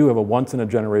really do have a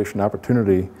once-in-a-generation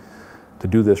opportunity to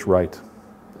do this right.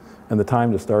 And the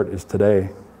time to start is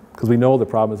today, because we know the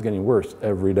problem is getting worse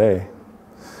every day.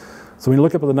 So when you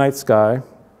look up at the night sky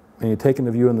and you take in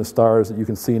the view in the stars that you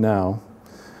can see now,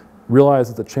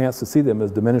 realize that the chance to see them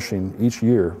is diminishing each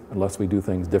year unless we do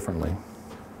things differently.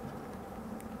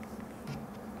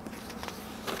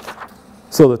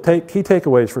 So the key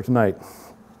takeaways for tonight: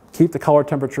 keep the color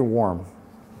temperature warm,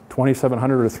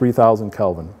 2700 or 3000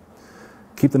 Kelvin.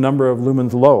 Keep the number of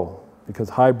lumens low,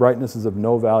 because high brightness is of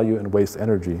no value and wastes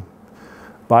energy.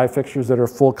 Buy fixtures that are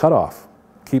full cutoff.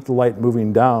 Keep the light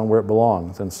moving down where it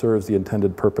belongs and serves the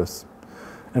intended purpose.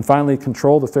 And finally,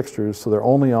 control the fixtures so they're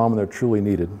only on when they're truly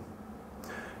needed.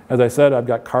 As I said, I've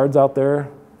got cards out there.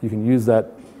 You can use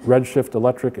that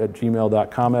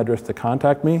redshiftelectric@gmail.com address to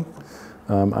contact me.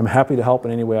 I'm happy to help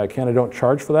in any way I can. I don't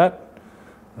charge for that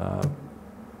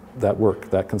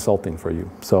consulting for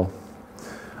you. So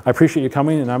I appreciate you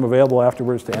coming, and I'm available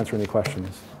afterwards to answer any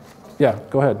questions. Yeah,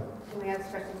 go ahead. Can we ask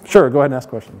questions? Sure, go ahead and ask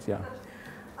questions, yeah.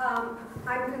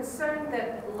 I'm concerned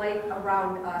that light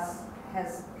around us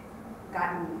has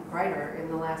gotten brighter in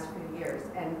the last few years.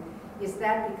 And is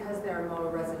that because there are more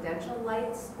residential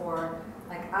lights? Or,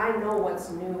 like, I know what's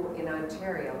new in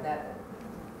Ontario, that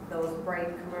those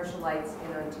bright commercial lights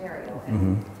in Ontario.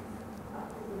 And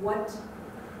what,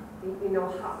 you know,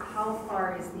 how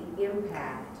far is the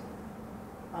impact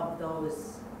of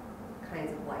those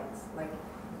kinds of lights? Like,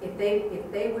 if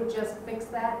they would just fix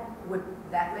that, would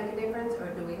that make a difference, or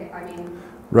do we? I mean,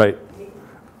 right.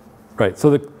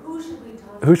 So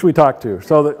who should we talk to?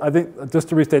 So I think just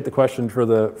to restate the question for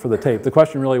the tape, the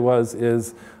question really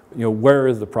is you know, where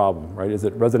is the problem, right? Is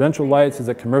it residential lights? Is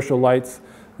it commercial lights?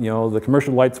 You know, the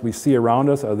commercial lights we see around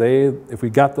us, are they? If we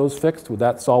got those fixed, would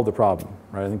that solve the problem?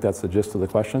 Right. I think that's the gist of the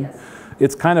question. Yes.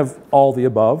 It's kind of all the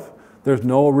above. There's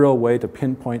no real way to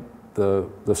pinpoint the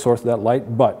source of that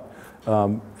light, but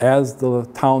as the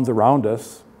towns around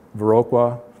us,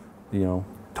 Viroqua, you know,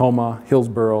 Tomah,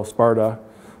 Hillsborough, Sparta,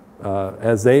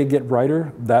 as they get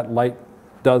brighter, that light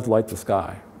does light the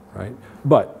sky, right?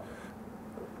 But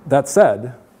that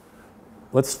said,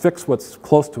 let's fix what's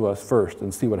close to us first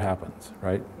and see what happens,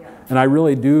 right? Yeah. And I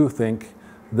really do think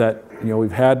that, you know,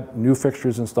 we've had new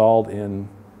fixtures installed in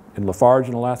Lafarge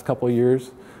in the last couple of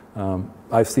years.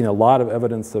 I've seen a lot of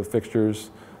evidence of fixtures.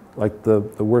 Like the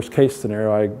worst case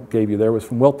scenario I gave you there was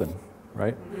from Wilton,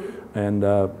 right? And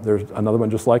there's another one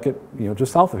just like it, you know,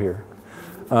 just south of here.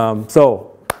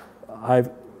 So I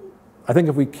think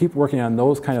if we keep working on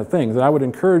those kind of things, then I would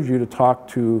encourage you to talk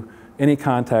to any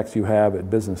contacts you have at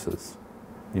businesses.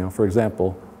 You know, for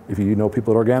example, if you know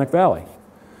people at Organic Valley,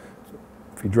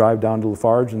 if you drive down to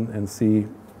Lafarge and see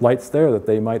lights there that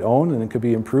they might own and it could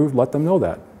be improved, let them know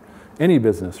that. Any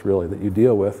business, really, that you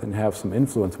deal with and have some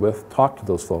influence with, talk to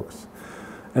those folks.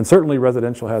 And certainly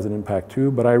residential has an impact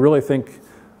too, but I really think,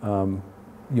 you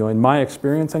know, in my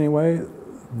experience anyway,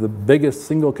 the biggest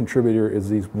single contributor is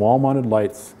these wall-mounted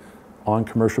lights on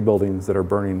commercial buildings that are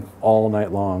burning all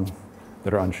night long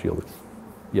that are unshielded.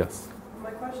 Yes? My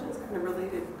question is kind of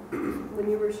related. When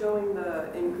you were showing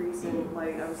the increase in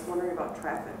light, I was wondering about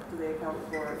traffic. Do they account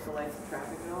for the lights of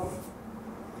traffic at all?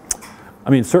 I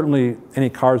mean, certainly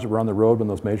any cars that were on the road when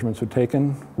those measurements were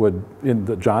taken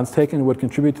that John's taken would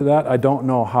contribute to that. I don't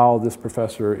know how this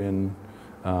professor in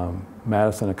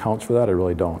Madison accounts for that. I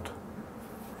really don't.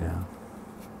 Yeah.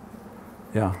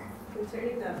 Yeah.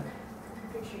 Concerning the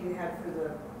picture you had for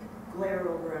the glare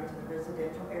over onto the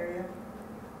residential area,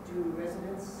 do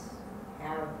residents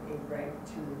have a right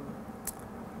to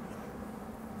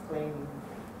claim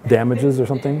damages or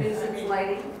something?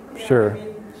 lighting? Sure. I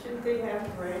mean, shouldn't they have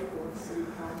the right or city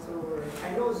council? Or,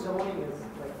 I know zoning is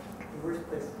like the worst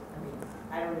place. I mean,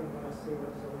 I don't even want to say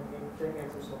what zoning is. Their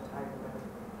hands are so tied about it.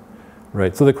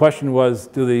 Right. So the question was,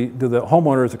 do the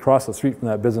homeowners across the street from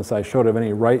that business I showed have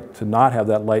any right to not have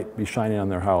that light be shining on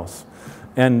their house?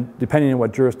 And depending on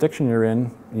what jurisdiction you're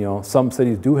in, you know, some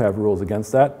cities do have rules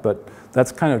against that, but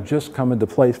that's kind of just come into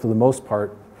place for the most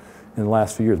part in the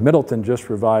last few years. Middleton just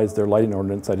revised their lighting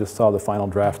ordinance. I just saw the final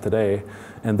draft today,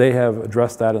 and they have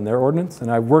addressed that in their ordinance.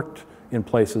 And I've worked in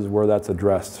places where that's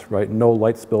addressed, right? No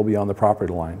light spill beyond the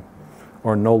property line,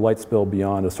 or no light spill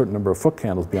beyond a certain number of foot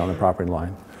candles beyond the property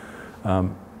line.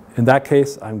 In that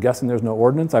case, I'm guessing there's no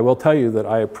ordinance. I will tell you that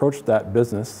I approached that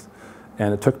business,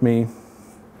 and it took me,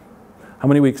 how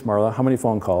many weeks, Marla? How many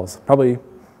phone calls? Probably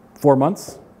 4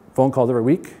 months, phone calls every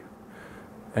week,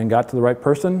 and got to the right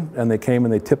person, and they came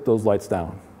and they tipped those lights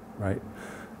down, right?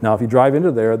 Now, if you drive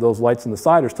into there, those lights on the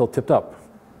side are still tipped up,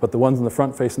 but the ones in the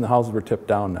front facing the houses were tipped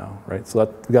down now, right?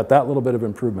 So we got that little bit of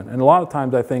improvement. And a lot of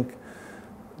times, I think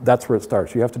that's where it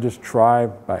starts. You have to just try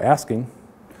by asking,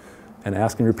 and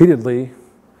asking repeatedly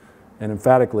and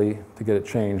emphatically to get it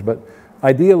changed. But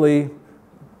ideally,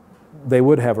 they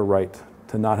would have a right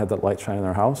to not have that light shine in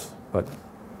their house. But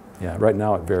yeah, right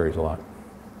now it varies a lot.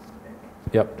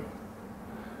 Yep.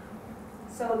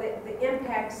 So the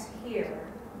impacts here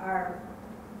are,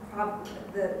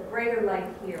 the greater light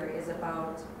here is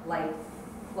about light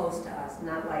close to us,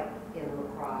 not like in La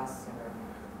Crosse.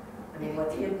 I mean,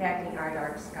 what's impacting our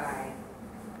dark sky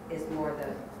is more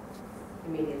the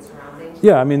immediate surroundings?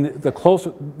 Yeah, I mean, the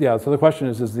closer, yeah, so the question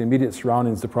is the immediate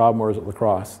surroundings the problem, or is it La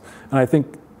Crosse? And I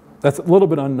think that's a little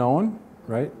bit unknown,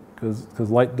 right?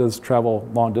 Because light does travel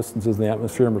long distances in the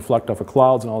atmosphere and reflect off of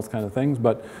clouds and all those kind of things.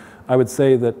 But I would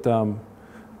say that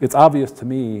it's obvious to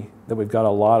me that we've got a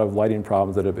lot of lighting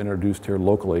problems that have introduced here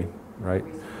locally, right?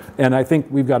 And I think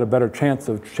we've got a better chance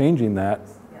of changing that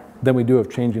than we do of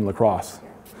changing La Crosse.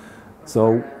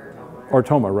 So, or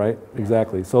Tomah, right?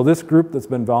 Exactly. So this group that's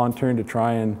been volunteering to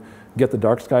try and get the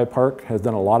dark sky park has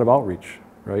done a lot of outreach,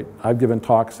 right? I've given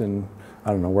talks in,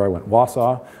 I don't know where I went,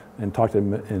 Wausau, and talked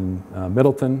in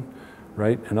Middleton,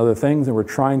 right, and other things, and we're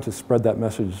trying to spread that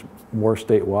message more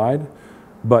statewide.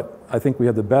 But I think we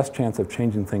have the best chance of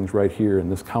changing things right here in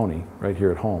this county, right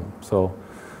here at home. So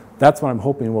that's what I'm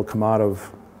hoping will come out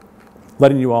of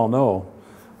letting you all know,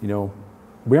 you know,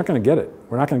 we aren't going to get it.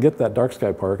 We're not going to get that dark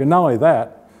sky park. And not only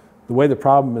that, the way the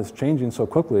problem is changing so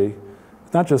quickly,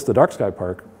 it's not just the dark sky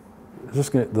park. It's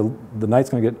just the night's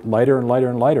going to get lighter and lighter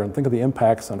and lighter. And think of the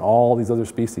impacts on all these other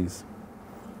species,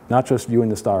 not just viewing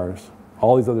the stars,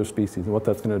 all these other species and what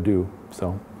that's going to do.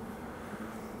 So,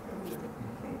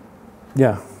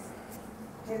 yeah.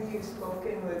 Have you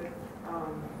spoken with,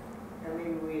 I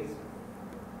mean, we as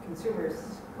consumers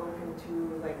spoken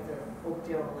to like the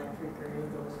Oakdale Electric or any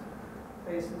of those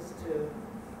places to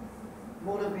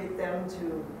motivate them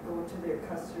to go to their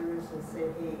customers and say,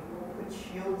 hey, we'll put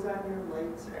shields on your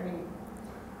lights? I mean,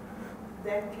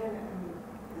 that kind of, I mean,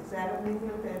 is that a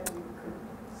movement that we could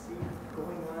see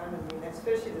going on? I mean,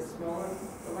 especially the smaller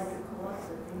electric co-ops, I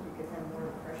think you could have more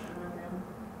impression on them.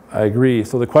 I agree.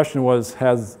 So the question was,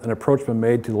 has an approach been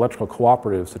made to electrical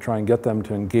cooperatives to try and get them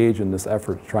to engage in this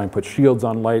effort, to try and put shields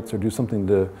on lights or do something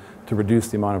to reduce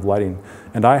the amount of lighting?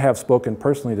 And I have spoken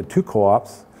personally to 2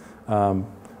 co-ops,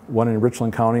 one in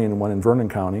Richland County and one in Vernon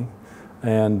County,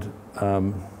 and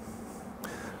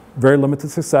very limited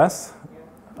success.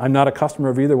 I'm not a customer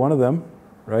of either one of them,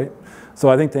 right? So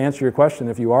I think to answer your question,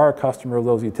 if you are a customer of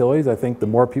those utilities, I think the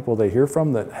more people they hear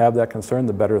from that have that concern,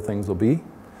 the better things will be.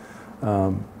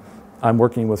 I'm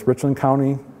working with Richland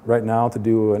County right now to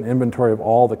do an inventory of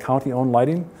all the county-owned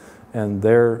lighting, and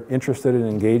they're interested in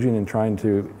engaging and trying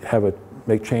to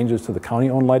make changes to the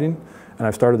county-owned lighting. And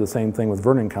I've started the same thing with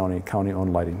Vernon County,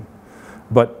 county-owned lighting.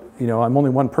 But you know, I'm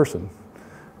only one person,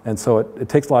 and so it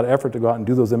takes a lot of effort to go out and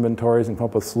do those inventories and come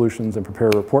up with solutions and prepare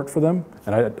a report for them,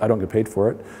 and I don't get paid for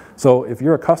it. So if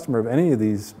you're a customer of any of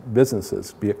these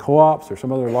businesses, be it co-ops or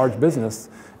some other large business,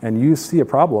 and you see a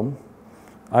problem,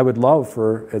 I would love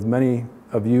for as many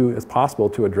of you as possible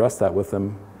to address that with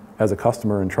them as a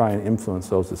customer and try and influence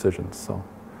those decisions. So,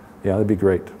 yeah, that'd be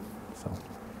great. So,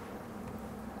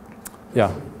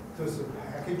 yeah. Does the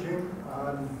packaging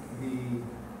on the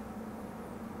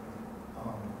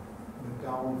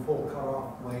down full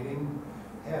cutoff lighting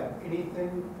have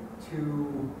anything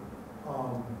to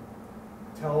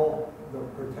tell the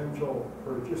potential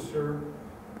purchaser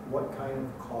what kind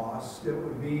of cost it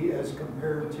would be as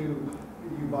compared to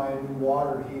you buy a new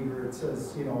water heater, it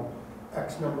says, you know,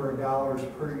 X number of dollars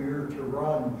per year to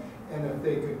run, and if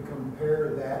they could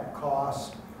compare that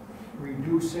cost,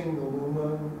 reducing the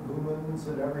lumens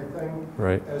and everything,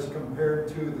 Right. as compared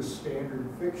to the standard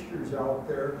fixtures out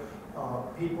there,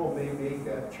 people may make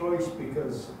that choice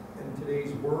because in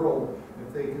today's world,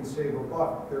 if they can save a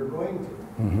buck, they're going to.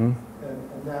 Mm-hmm.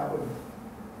 And that would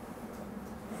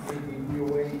maybe be a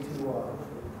way to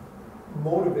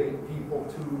motivate people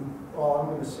to, oh, I'm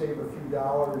going to save a few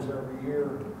dollars every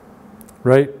year.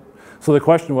 Right. So the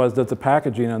question was, does the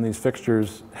packaging on these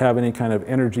fixtures have any kind of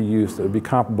energy use that would be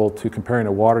comparable to comparing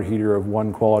a water heater of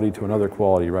one quality to another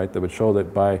quality, right? That would show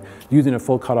that by using a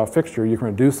full cutoff fixture, you can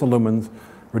reduce the lumens,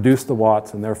 reduce the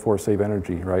watts, and therefore save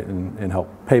energy, right? And help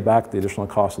pay back the additional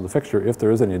cost of the fixture if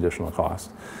there is any additional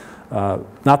cost.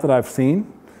 Not that I've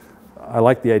seen. I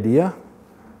like the idea.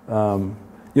 You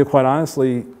know, quite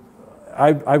honestly,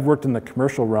 I've worked in the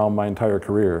commercial realm my entire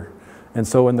career. And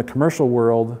so in the commercial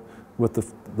world, with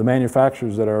the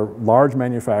manufacturers that are large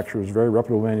manufacturers, very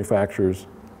reputable manufacturers,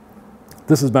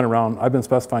 this has been around. I've been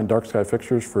specifying dark sky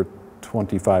fixtures for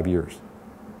 25 years.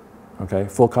 Okay,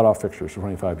 full cutoff fixtures for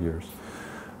 25 years.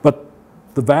 But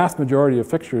the vast majority of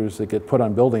fixtures that get put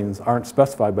on buildings aren't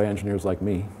specified by engineers like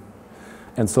me.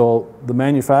 And so the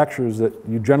manufacturers that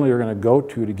you generally are going to go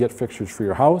to get fixtures for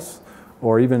your house,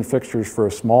 or even fixtures for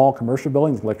a small commercial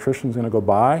building the electrician's going to go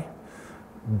buy,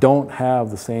 don't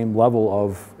have the same level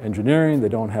of engineering. They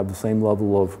don't have the same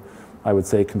level of, I would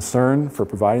say, concern for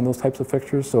providing those types of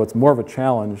fixtures. So it's more of a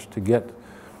challenge to get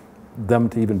them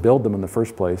to even build them in the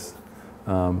first place.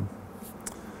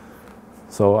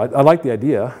 So I like the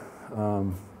idea.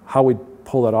 How we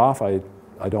pull that off, I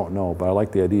don't know, but I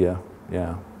like the idea,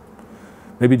 yeah.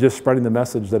 Maybe just spreading the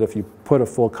message that if you put a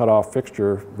full cutoff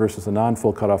fixture versus a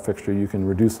non-full cutoff fixture, you can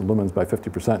reduce the lumens by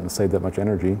 50% and save that much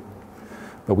energy.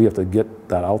 But we have to get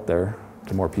that out there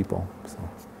to more people. So,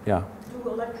 yeah. Do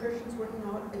electricians working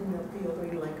out in the field, I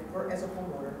mean, like, or as a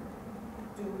homeowner,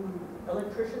 do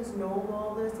electricians know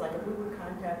all this? Like, if we would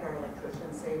contact our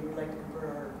electrician, say we'd like to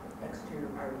convert our exterior,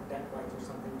 our deck lights or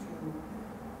something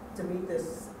to meet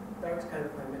this dark sky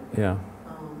requirement. Yeah.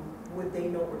 Would they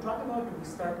know what we're talking about? Do we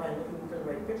start by looking for the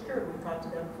right fixture, or do we talk to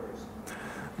them first?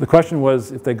 The question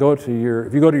was, if you go to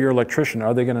your electrician,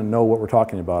 are they going to know what we're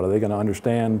talking about? Are they going to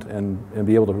understand and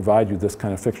be able to provide you this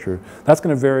kind of fixture? That's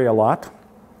going to vary a lot.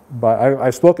 But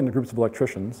I've spoken to groups of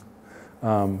electricians,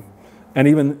 and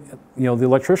even the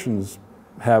electricians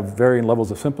have varying levels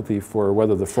of sympathy for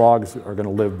whether the frogs are going to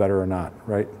live better or not,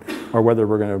 right? Or whether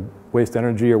we're going to waste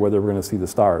energy or whether we're going to see the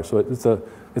stars. So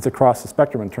it's across the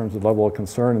spectrum in terms of level of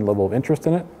concern and level of interest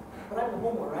in it. But I'm the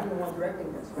homeowner, I'm the one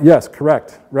directing this. Right? Yes,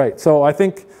 correct, right. So I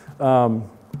think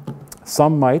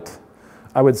some might.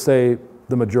 I would say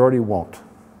the majority won't.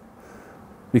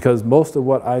 Because most of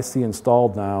what I see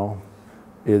installed now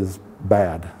is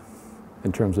bad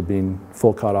in terms of being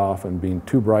full cut off and being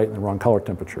too bright and the wrong color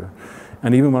temperature.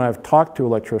 And even when I've talked to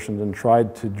electricians and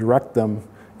tried to direct them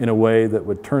in a way that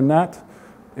would turn that,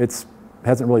 it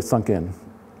hasn't really sunk in.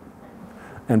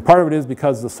 And part of it is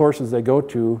because the sources they go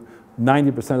to,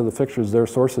 90% of the fixtures their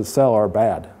sources sell are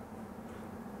bad.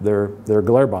 They're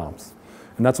glare bombs.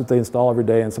 And that's what they install every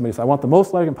day. And somebody says, I want the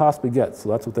most light I can possibly get, so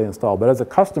that's what they install. But as a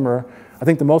customer, I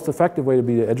think the most effective way to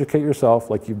be to educate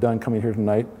yourself, like you've done coming here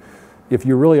tonight. If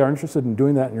you really are interested in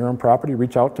doing that in your own property,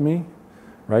 reach out to me,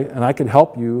 right? And I could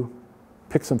help you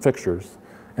pick some fixtures.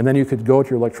 And then you could go to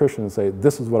your electrician and say,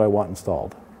 this is what I want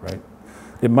installed, right?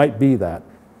 It might be that,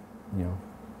 go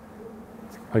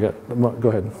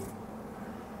ahead.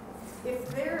 If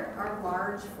there are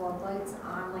large floodlights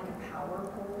on like a power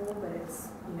pole, but it's,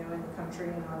 in the country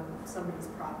and on somebody's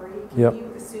property, can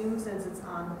you assume since it's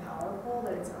on the power pole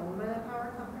that it's owned by the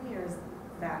power company, or is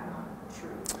that not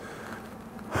true?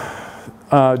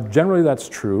 Generally that's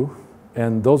true,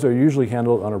 and those are usually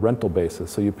handled on a rental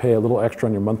basis. So you pay a little extra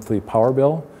on your monthly power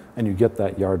bill and you get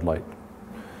that yard light.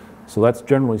 So that's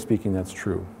generally speaking, that's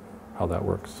true, how that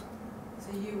works.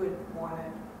 So you would want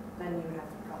it, then you would have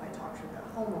to probably talk to the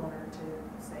homeowner to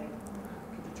say,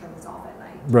 could you turn this off at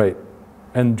night? Right.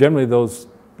 And generally those,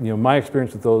 my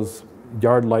experience with those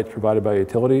yard lights provided by a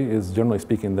utility is generally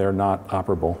speaking, they're not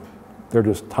operable. They're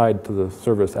just tied to the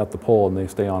service at the pole and they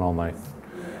stay on all night.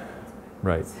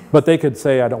 Right. But they could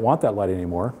say, I don't want that light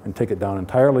anymore and take it down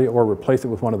entirely or replace it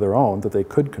with one of their own that they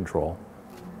could control.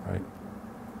 Right.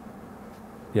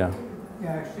 Yeah.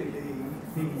 Yeah, actually,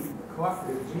 the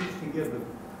cooperatives used to give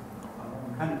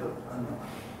a kind of a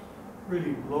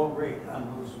really low rate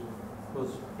on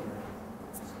those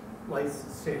lights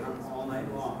that stay on all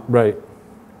night long. Right.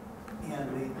 And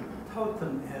they tout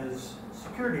them as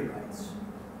security lights.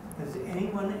 Has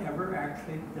anyone ever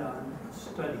actually done a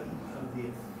study of the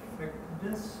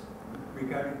effectiveness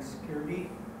regarding security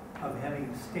of having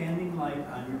a standing light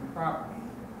on your property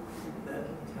that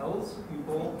tells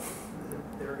people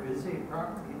that there is a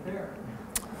property there?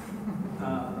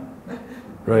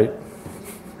 Right.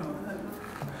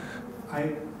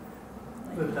 I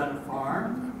lived on a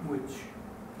farm which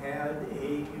had a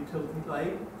utility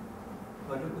light,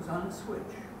 but it was on a switch.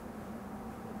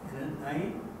 And at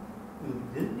night, when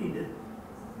we didn't need it,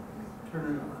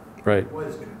 turn it on. Right. It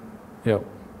was turned on. Yep.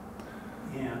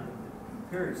 And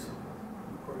very simple,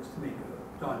 of course, to make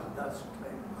a dawn to dusk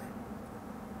type light,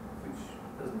 which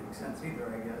doesn't make sense either,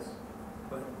 I guess,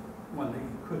 but one that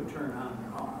you could turn on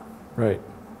and off. Right.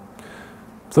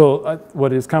 So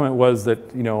what his comment was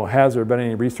that, has there been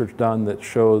any research done that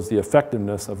shows the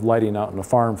effectiveness of lighting out in a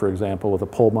farm, for example, with a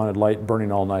pole-mounted light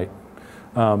burning all night?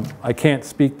 I can't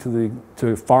speak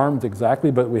to farms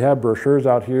exactly, but we have brochures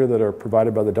out here that are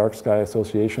provided by the Dark Sky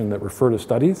Association that refer to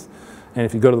studies. And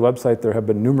if you go to the website, there have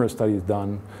been numerous studies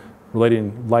done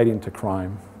relating lighting to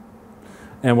crime.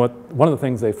 And one of the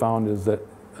things they found is that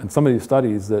in some of these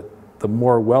studies that the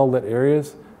more well-lit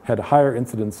areas had higher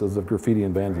incidences of graffiti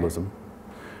and vandalism,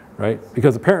 right?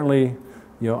 Because apparently,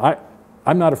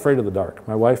 I'm not afraid of the dark.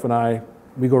 My wife and I,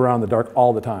 we go around in the dark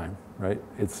all the time, right?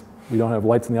 We don't have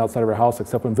lights on the outside of our house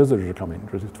except when visitors are coming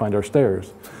to find our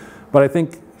stairs. But I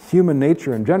think human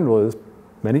nature in general is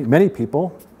many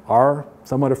people are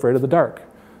somewhat afraid of the dark.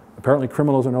 Apparently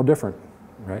criminals are no different,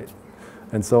 right?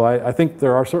 And so I think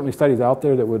there are certainly studies out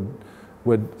there that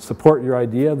would support your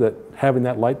idea that having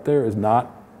that light there is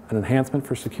not an enhancement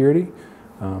for security.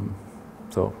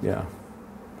 So, yeah.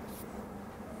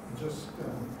 Just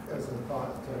as a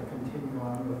thought to continue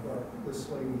on with what this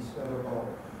lady said about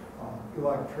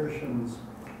electricians,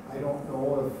 I don't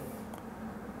know if,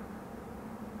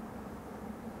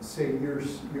 say, your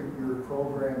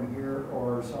program here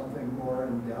or something more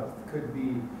in depth could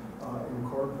be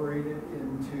incorporated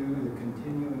into the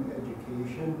continuing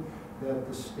education that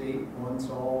the state wants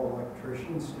all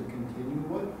electricians to continue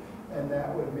with, and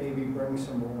that would maybe bring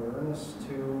some awareness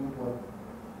to what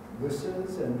this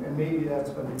is, and maybe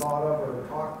that's been thought of or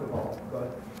talked about,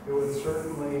 but it would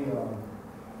certainly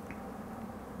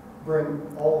bring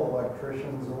all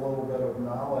electricians a little bit of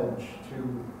knowledge to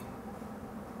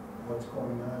what's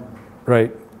going on.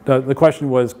 Right. The question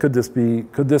was, could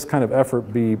this kind of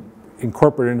effort be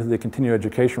incorporated into the continuing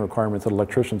education requirements that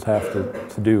electricians have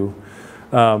to do?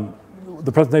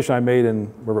 The presentation I made in,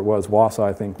 wherever it was, Wausau,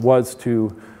 I think, was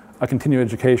to a continuing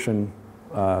education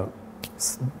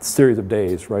series of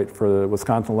days, right, for the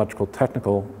Wisconsin Electrical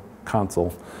Technical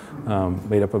Council,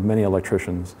 made up of many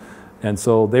electricians. And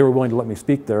so they were willing to let me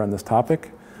speak there on this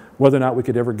topic. Whether or not we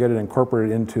could ever get it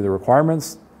incorporated into the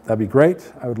requirements, that'd be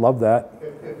great. I would love that.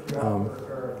 If you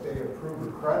or if they approve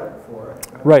a credit for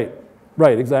it.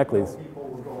 Right, exactly.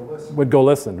 People would go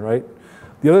listen, right?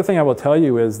 The other thing I will tell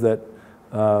you is that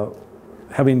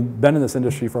having been in this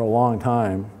industry for a long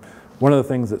time, one of the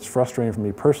things that's frustrating for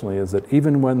me personally is that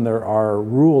even when there are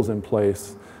rules in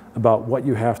place about what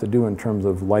you have to do in terms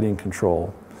of lighting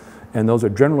control, and those are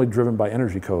generally driven by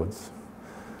energy codes,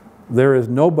 there is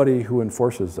nobody who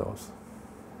enforces those.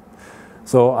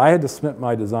 So I had to submit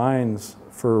my designs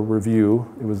for review.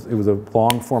 It was a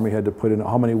long form we had to put in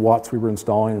how many watts we were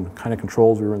installing and the kind of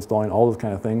controls we were installing, all those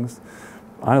kind of things.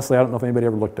 Honestly, I don't know if anybody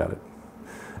ever looked at it.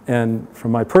 And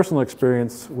from my personal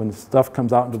experience, when stuff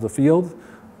comes out into the field,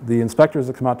 the inspectors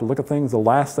that come out to look at things, the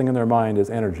last thing in their mind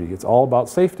is energy. It's all about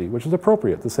safety, which is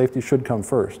appropriate. The safety should come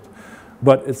first.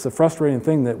 But it's a frustrating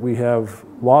thing that we have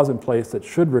laws in place that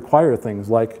should require things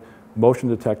like motion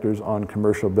detectors on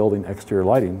commercial building exterior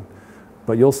lighting.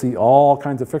 But you'll see all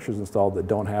kinds of fixtures installed that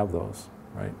don't have those,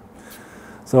 right?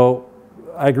 So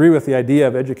I agree with the idea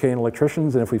of educating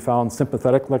electricians, and if we found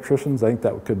sympathetic electricians, I think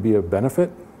that could be a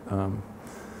benefit.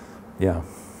 Yeah.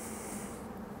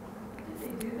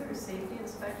 Did they do their safety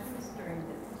inspections during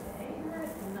the day or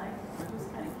at night? I'm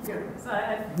just kind of curious.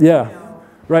 Yeah, you know,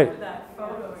 right. That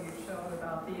photo you showed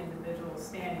about the individual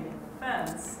standing in the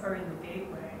fence or in the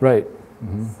gateway. Right.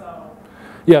 Mm-hmm. So.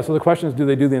 Yeah, so the question is, do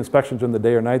they do the inspections during the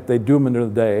day or night? They do them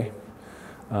during the day.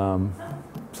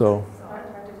 So,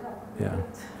 yeah.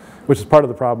 Which is part of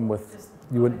the problem with,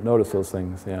 you wouldn't notice those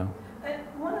things, yeah.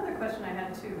 One other question I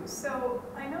had too. So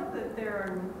I know that there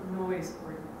are noise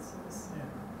ordinances.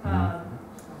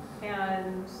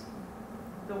 And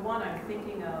the one I'm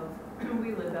thinking of,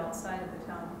 we live outside of the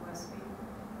town of Westby.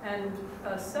 And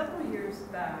several years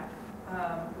back,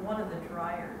 one of the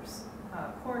dryers,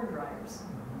 corn dryers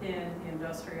in the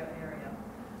industrial area,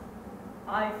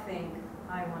 I think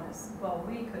well,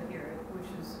 we could hear it, which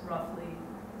is roughly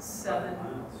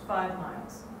 5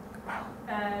 miles.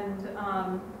 And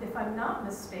if I'm not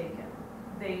mistaken,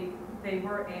 they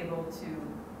were able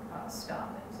to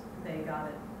stop it. They got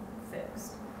it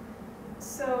fixed.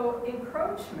 So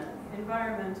encroachment,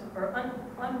 environmental or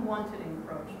unwanted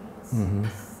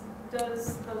encroachments,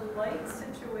 does the light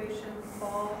situation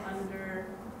fall under,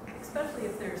 especially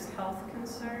if there's health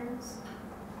concerns,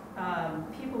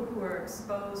 people who are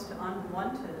exposed to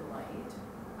unwanted light,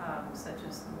 such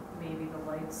as maybe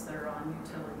the lights that are on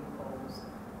utility poles,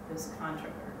 this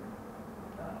contractor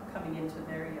coming into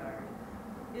their yard.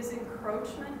 Is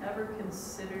encroachment ever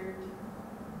considered,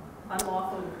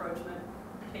 unlawful encroachment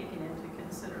taken into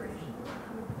consideration?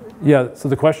 Yeah, so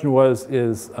the question was,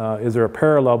 is there a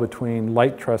parallel between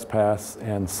light trespass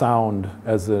and sound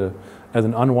as an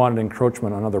unwanted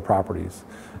encroachment on other properties?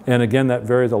 And again, that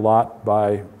varies a lot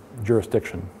by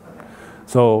jurisdiction.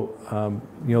 So,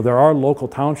 you know, there are local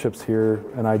townships here,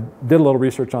 and I did a little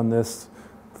research on this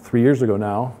 3 years ago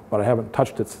now, but I haven't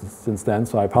touched it since then,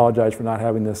 so I apologize for not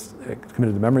having this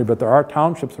committed to memory, but there are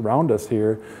townships around us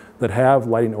here that have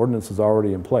lighting ordinances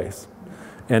already in place.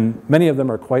 And many of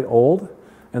them are quite old,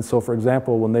 and so, for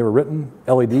example, when they were written,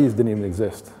 LEDs didn't even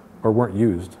exist or weren't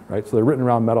used, right? So they're written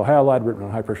around metal halide, written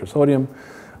around high pressure sodium.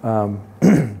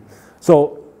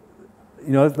 So,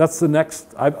 you know, that's the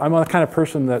next, I'm the kind of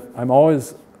person that I'm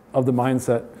always of the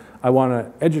mindset, I want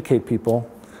to educate people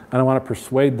and I want to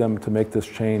persuade them to make this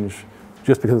change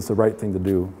just because it's the right thing to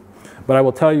do. But I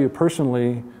will tell you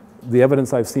personally, the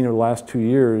evidence I've seen over the last 2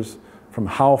 years from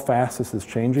how fast this is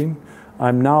changing,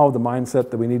 I'm now of the mindset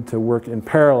that we need to work in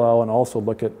parallel and also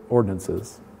look at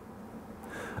ordinances.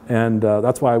 And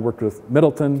that's why I worked with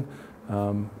Middleton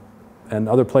and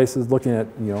other places looking at,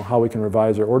 you know, how we can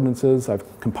revise our ordinances.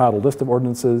 I've compiled a list of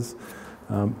ordinances.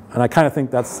 And I kind of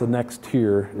think that's the next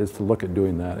tier, is to look at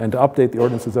doing that and to update the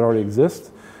ordinances that already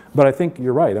exist. But I think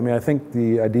you're right. I mean, I think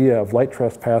the idea of light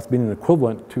trespass being an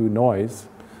equivalent to noise,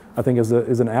 I think is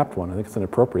an apt one. I think it's an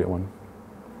appropriate one.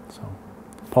 So,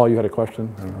 Paul, you had a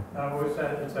question? I don't know. It's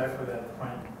exactly that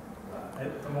point.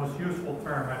 The most useful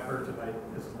term I've heard tonight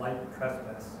is light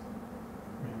trespass.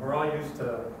 I mean, we're all used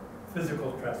to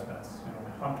physical trespass, you know,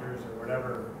 hunters or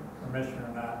whatever, permission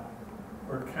or not.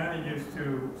 We're kind of used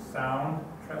to sound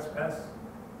trespass,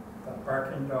 the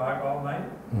barking dog all night,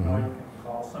 you know, you can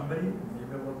call somebody,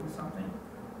 maybe they'll do something.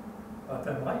 But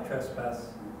then light trespass,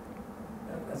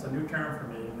 that's a new term for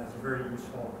me, and that's very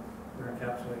useful for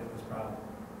encapsulating this problem.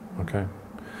 Okay.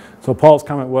 So Paul's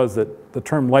comment was that the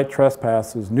term light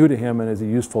trespass is new to him and is a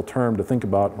useful term to think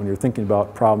about when you're thinking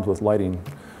about problems with lighting.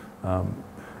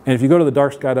 And if you go to the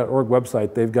darksky.org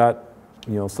website, they've got,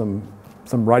 you know, some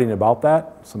writing about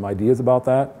that, some ideas about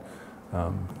that.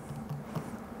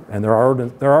 And there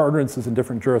are ordinances in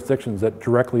different jurisdictions that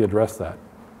directly address that.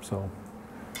 So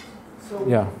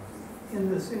yeah. In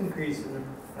this increase in the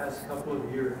past couple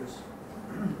of years,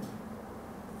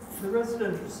 the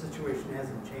residential situation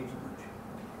hasn't changed much.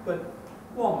 But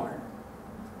Walmart,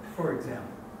 for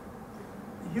example,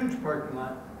 a huge parking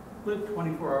lot, lit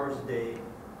 24 hours a day,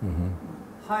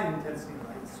 high intensity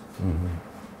lights.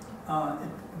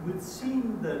 It would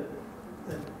seem that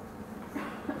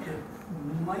it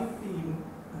might be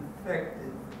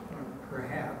effective,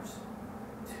 perhaps,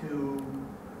 to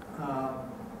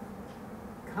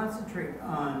concentrate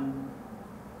on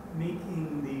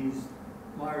making these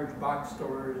large box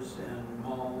stores and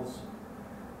malls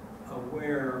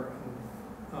aware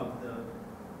of the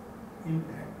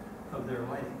impact of their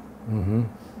lighting.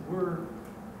 We're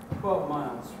 12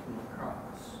 miles from La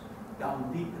Crosse,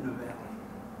 down deep in a valley.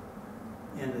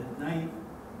 And at night,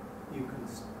 you can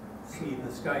see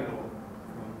the sky glow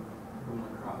from La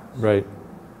Crosse. Right.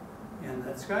 And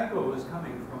that sky glow is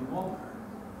coming from Walmart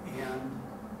and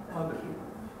other,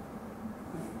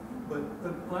 but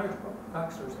large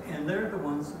box stores. And they're the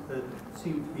ones that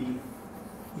seem to be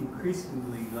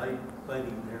increasingly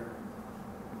lighting their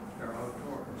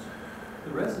outdoors.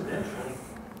 The residential,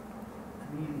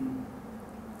 I mean,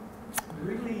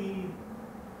 really,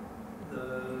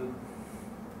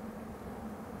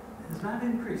 has not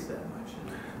increased that much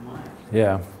in my opinion.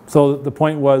 Yeah. So the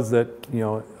point was that, you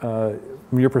know,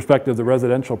 from your perspective, the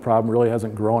residential problem really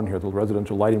hasn't grown here. The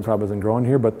residential lighting problem hasn't grown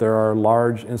here, but there are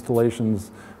large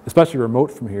installations, especially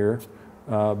remote from here,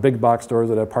 big box stores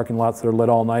that have parking lots that are lit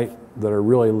all night, that are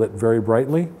really lit very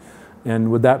brightly.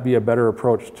 And would that be a better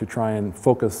approach to try and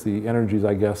focus the energies,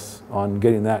 I guess, on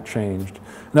getting that changed?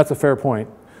 And that's a fair point.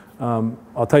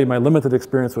 I'll tell you my limited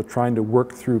experience with trying to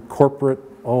work through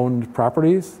corporate-owned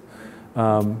properties,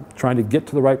 trying to get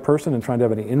to the right person and trying to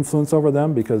have any influence over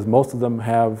them, because most of them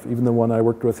have, even the one I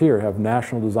worked with here, have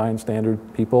national design standard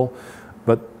people,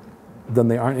 but then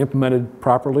they aren't implemented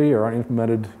properly or aren't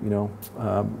implemented, you know,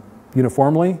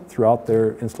 uniformly throughout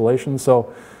their installations.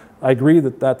 So I agree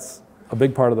that that's a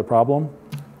big part of the problem.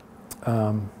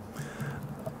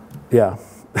 Yeah.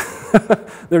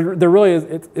 There really is,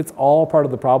 it's all part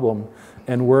of the problem,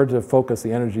 and where to focus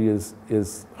the energy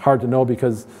is hard to know,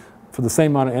 because for the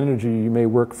same amount of energy you may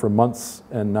work for months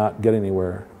and not get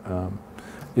anywhere.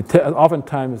 It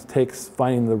oftentimes takes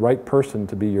finding the right person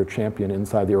to be your champion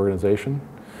inside the organization.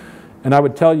 And I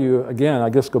would tell you, again, I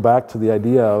guess go back to the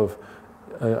idea of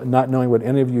not knowing what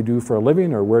any of you do for a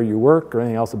living or where you work or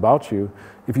anything else about you.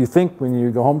 If you think when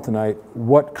you go home tonight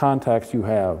what contacts you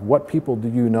have, what people do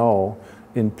you know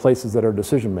in places that are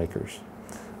decision makers.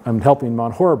 I'm helping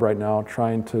Mount Horeb right now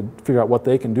trying to figure out what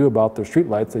they can do about their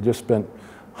streetlights. They just spent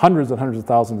hundreds and hundreds of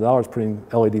thousands of dollars putting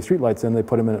LED streetlights in. They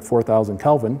put them in at 4,000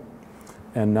 Kelvin,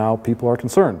 and now people are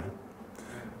concerned.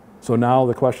 So now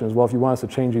the question is, well, if you want us to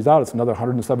change these out, it's another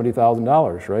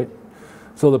 $170,000, right?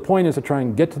 So the point is to try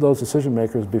and get to those decision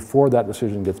makers before that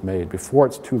decision gets made, before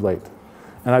it's too late.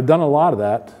 And I've done a lot of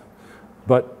that,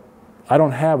 but I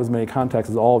don't have as many contacts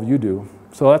as all of you do.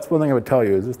 So that's one thing I would tell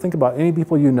you, is just think about any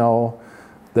people you know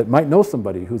that might know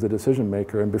somebody who's a decision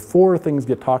maker, and before things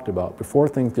get talked about, before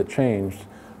things get changed,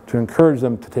 to encourage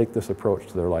them to take this approach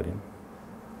to their lighting.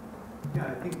 Yeah,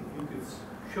 I think if you could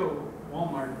show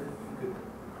Walmart that you could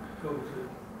go to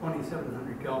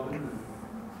 2,700 Kelvin and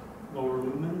lower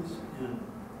lumens and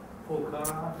full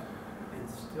cutoff and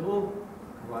still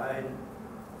provide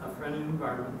a friendly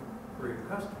environment for your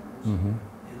customers and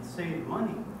save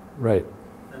money. Right.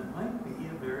 That might be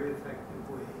a very effective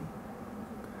way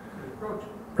to approach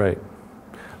it. Right.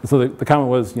 So the comment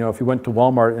was, you know, if you went to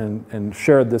Walmart and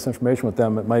shared this information with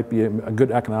them, it might be a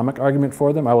good economic argument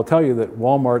for them. I will tell you that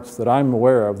Walmarts that I'm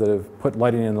aware of that have put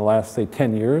lighting in the last, say,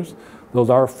 10 years,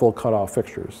 those are full cutoff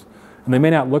fixtures. And they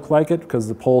may not look like it because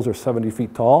the poles are 70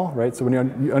 feet tall, right? So when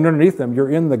you're underneath them,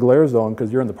 you're in the glare zone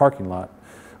because you're in the parking lot.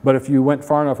 But if you went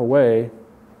far enough away,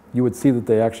 you would see that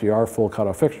they actually are full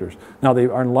cutoff fixtures. Now, they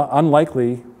are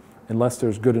unlikely, unless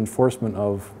there's good enforcement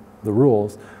of the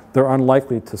rules, they're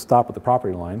unlikely to stop at the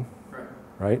property line,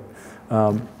 right?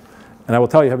 And I will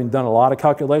tell you, having done a lot of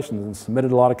calculations and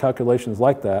submitted a lot of calculations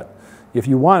like that, if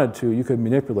you wanted to, you could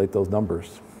manipulate those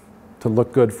numbers. to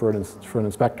look good for an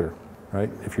inspector, right,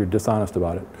 if you're dishonest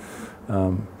about it.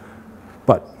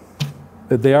 But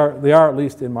they are, at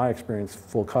least in my experience,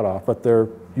 full cutoff, but they're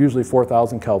usually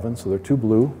 4,000 Kelvin, so they're too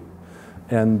blue.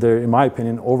 And they're, in my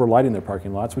opinion, overlighting their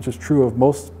parking lots, which is true of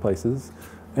most places.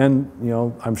 And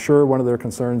I'm sure one of their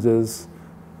concerns is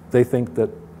they think that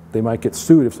they might get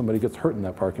sued if somebody gets hurt in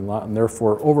that parking lot, and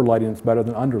therefore overlighting is better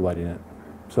than underlighting it.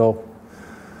 So,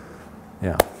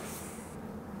 yeah.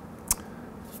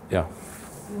 Yeah.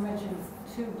 You mentioned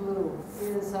too blue.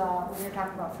 Is when you're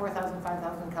talking about 4,000,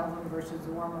 5,000 Kelvin versus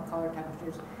the warmer color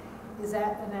temperatures, is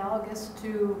that analogous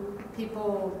to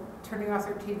people turning off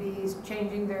their TVs,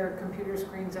 changing their computer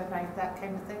screens at night, that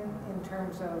kind of thing, in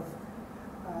terms of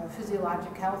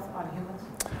physiologic health on humans?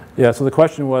 Yeah, so the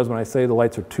question was, when I say the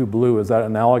lights are too blue, is that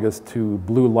analogous to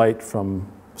blue light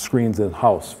from screens in the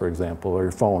house, for example, or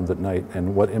your phones at night,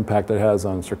 and what impact it has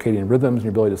on circadian rhythms and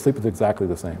your ability to sleep? Is exactly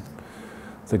the same.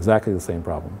 It's exactly the same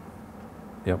problem.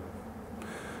 Yep.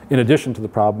 In addition to the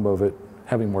problem of it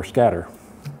having more scatter,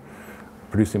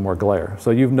 producing more glare.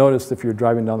 So you've noticed if you're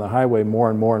driving down the highway more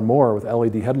and more and more with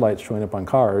LED headlights showing up on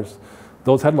cars,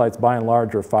 those headlights by and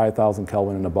large are 5,000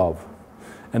 Kelvin and above.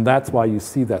 And that's why you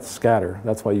see that scatter.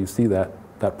 That's why you see that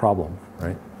problem,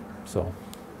 right? So.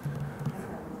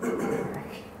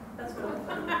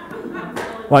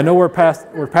 Well, I know we're past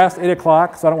 8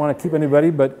 o'clock, so I don't want to keep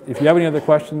anybody, but if you have any other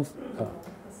questions.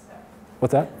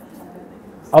 What's that?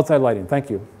 Outside lighting, thank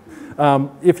you.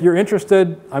 If you're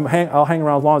interested, I'll hang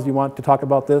around as long as you want to talk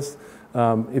about this.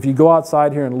 If you go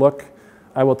outside here and look,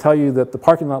 I will tell you that the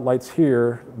parking lot lights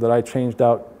here that I changed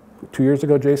out 2 years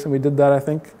ago, Jason, we did that, I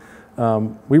think.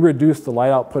 We reduced the light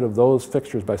output of those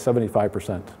fixtures by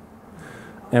 75%.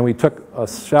 And we took a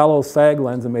shallow sag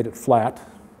lens and made it flat,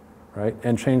 right,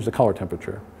 and changed the color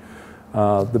temperature.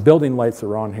 The building lights that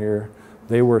are on here,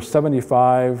 they were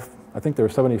 75, I think they were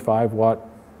 75 watt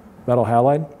metal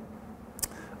halide.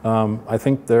 I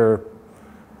think they're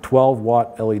 12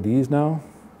 watt LEDs now,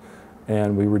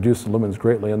 and we reduced the lumens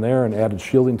greatly in there and added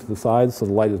shielding to the sides so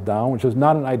the light is down, which is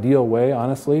not an ideal way,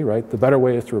 honestly, right? The better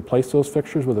way is to replace those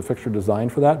fixtures with a fixture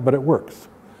designed for that, but it works,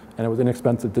 and it was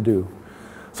inexpensive to do.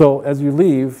 So as you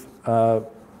leave,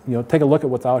 take a look at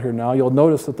what's out here now. You'll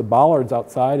notice that the bollards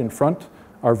outside in front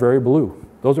are very blue.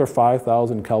 Those are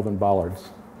 5,000 Kelvin bollards.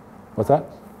 What's that?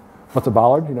 What's a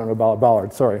bollard? You don't know about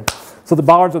bollards, sorry. So the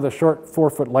bollards are the short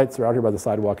 4-foot lights that are out here by the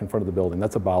sidewalk in front of the building.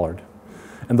 That's a bollard.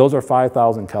 And those are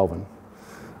 5,000 Kelvin.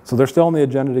 So they're still on the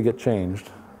agenda to get changed,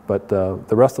 but the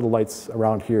rest of the lights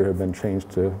around here have been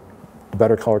changed to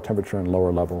better color temperature and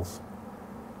lower levels.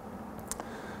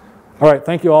 All right,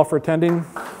 thank you all for attending.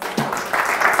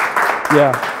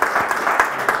 Yeah.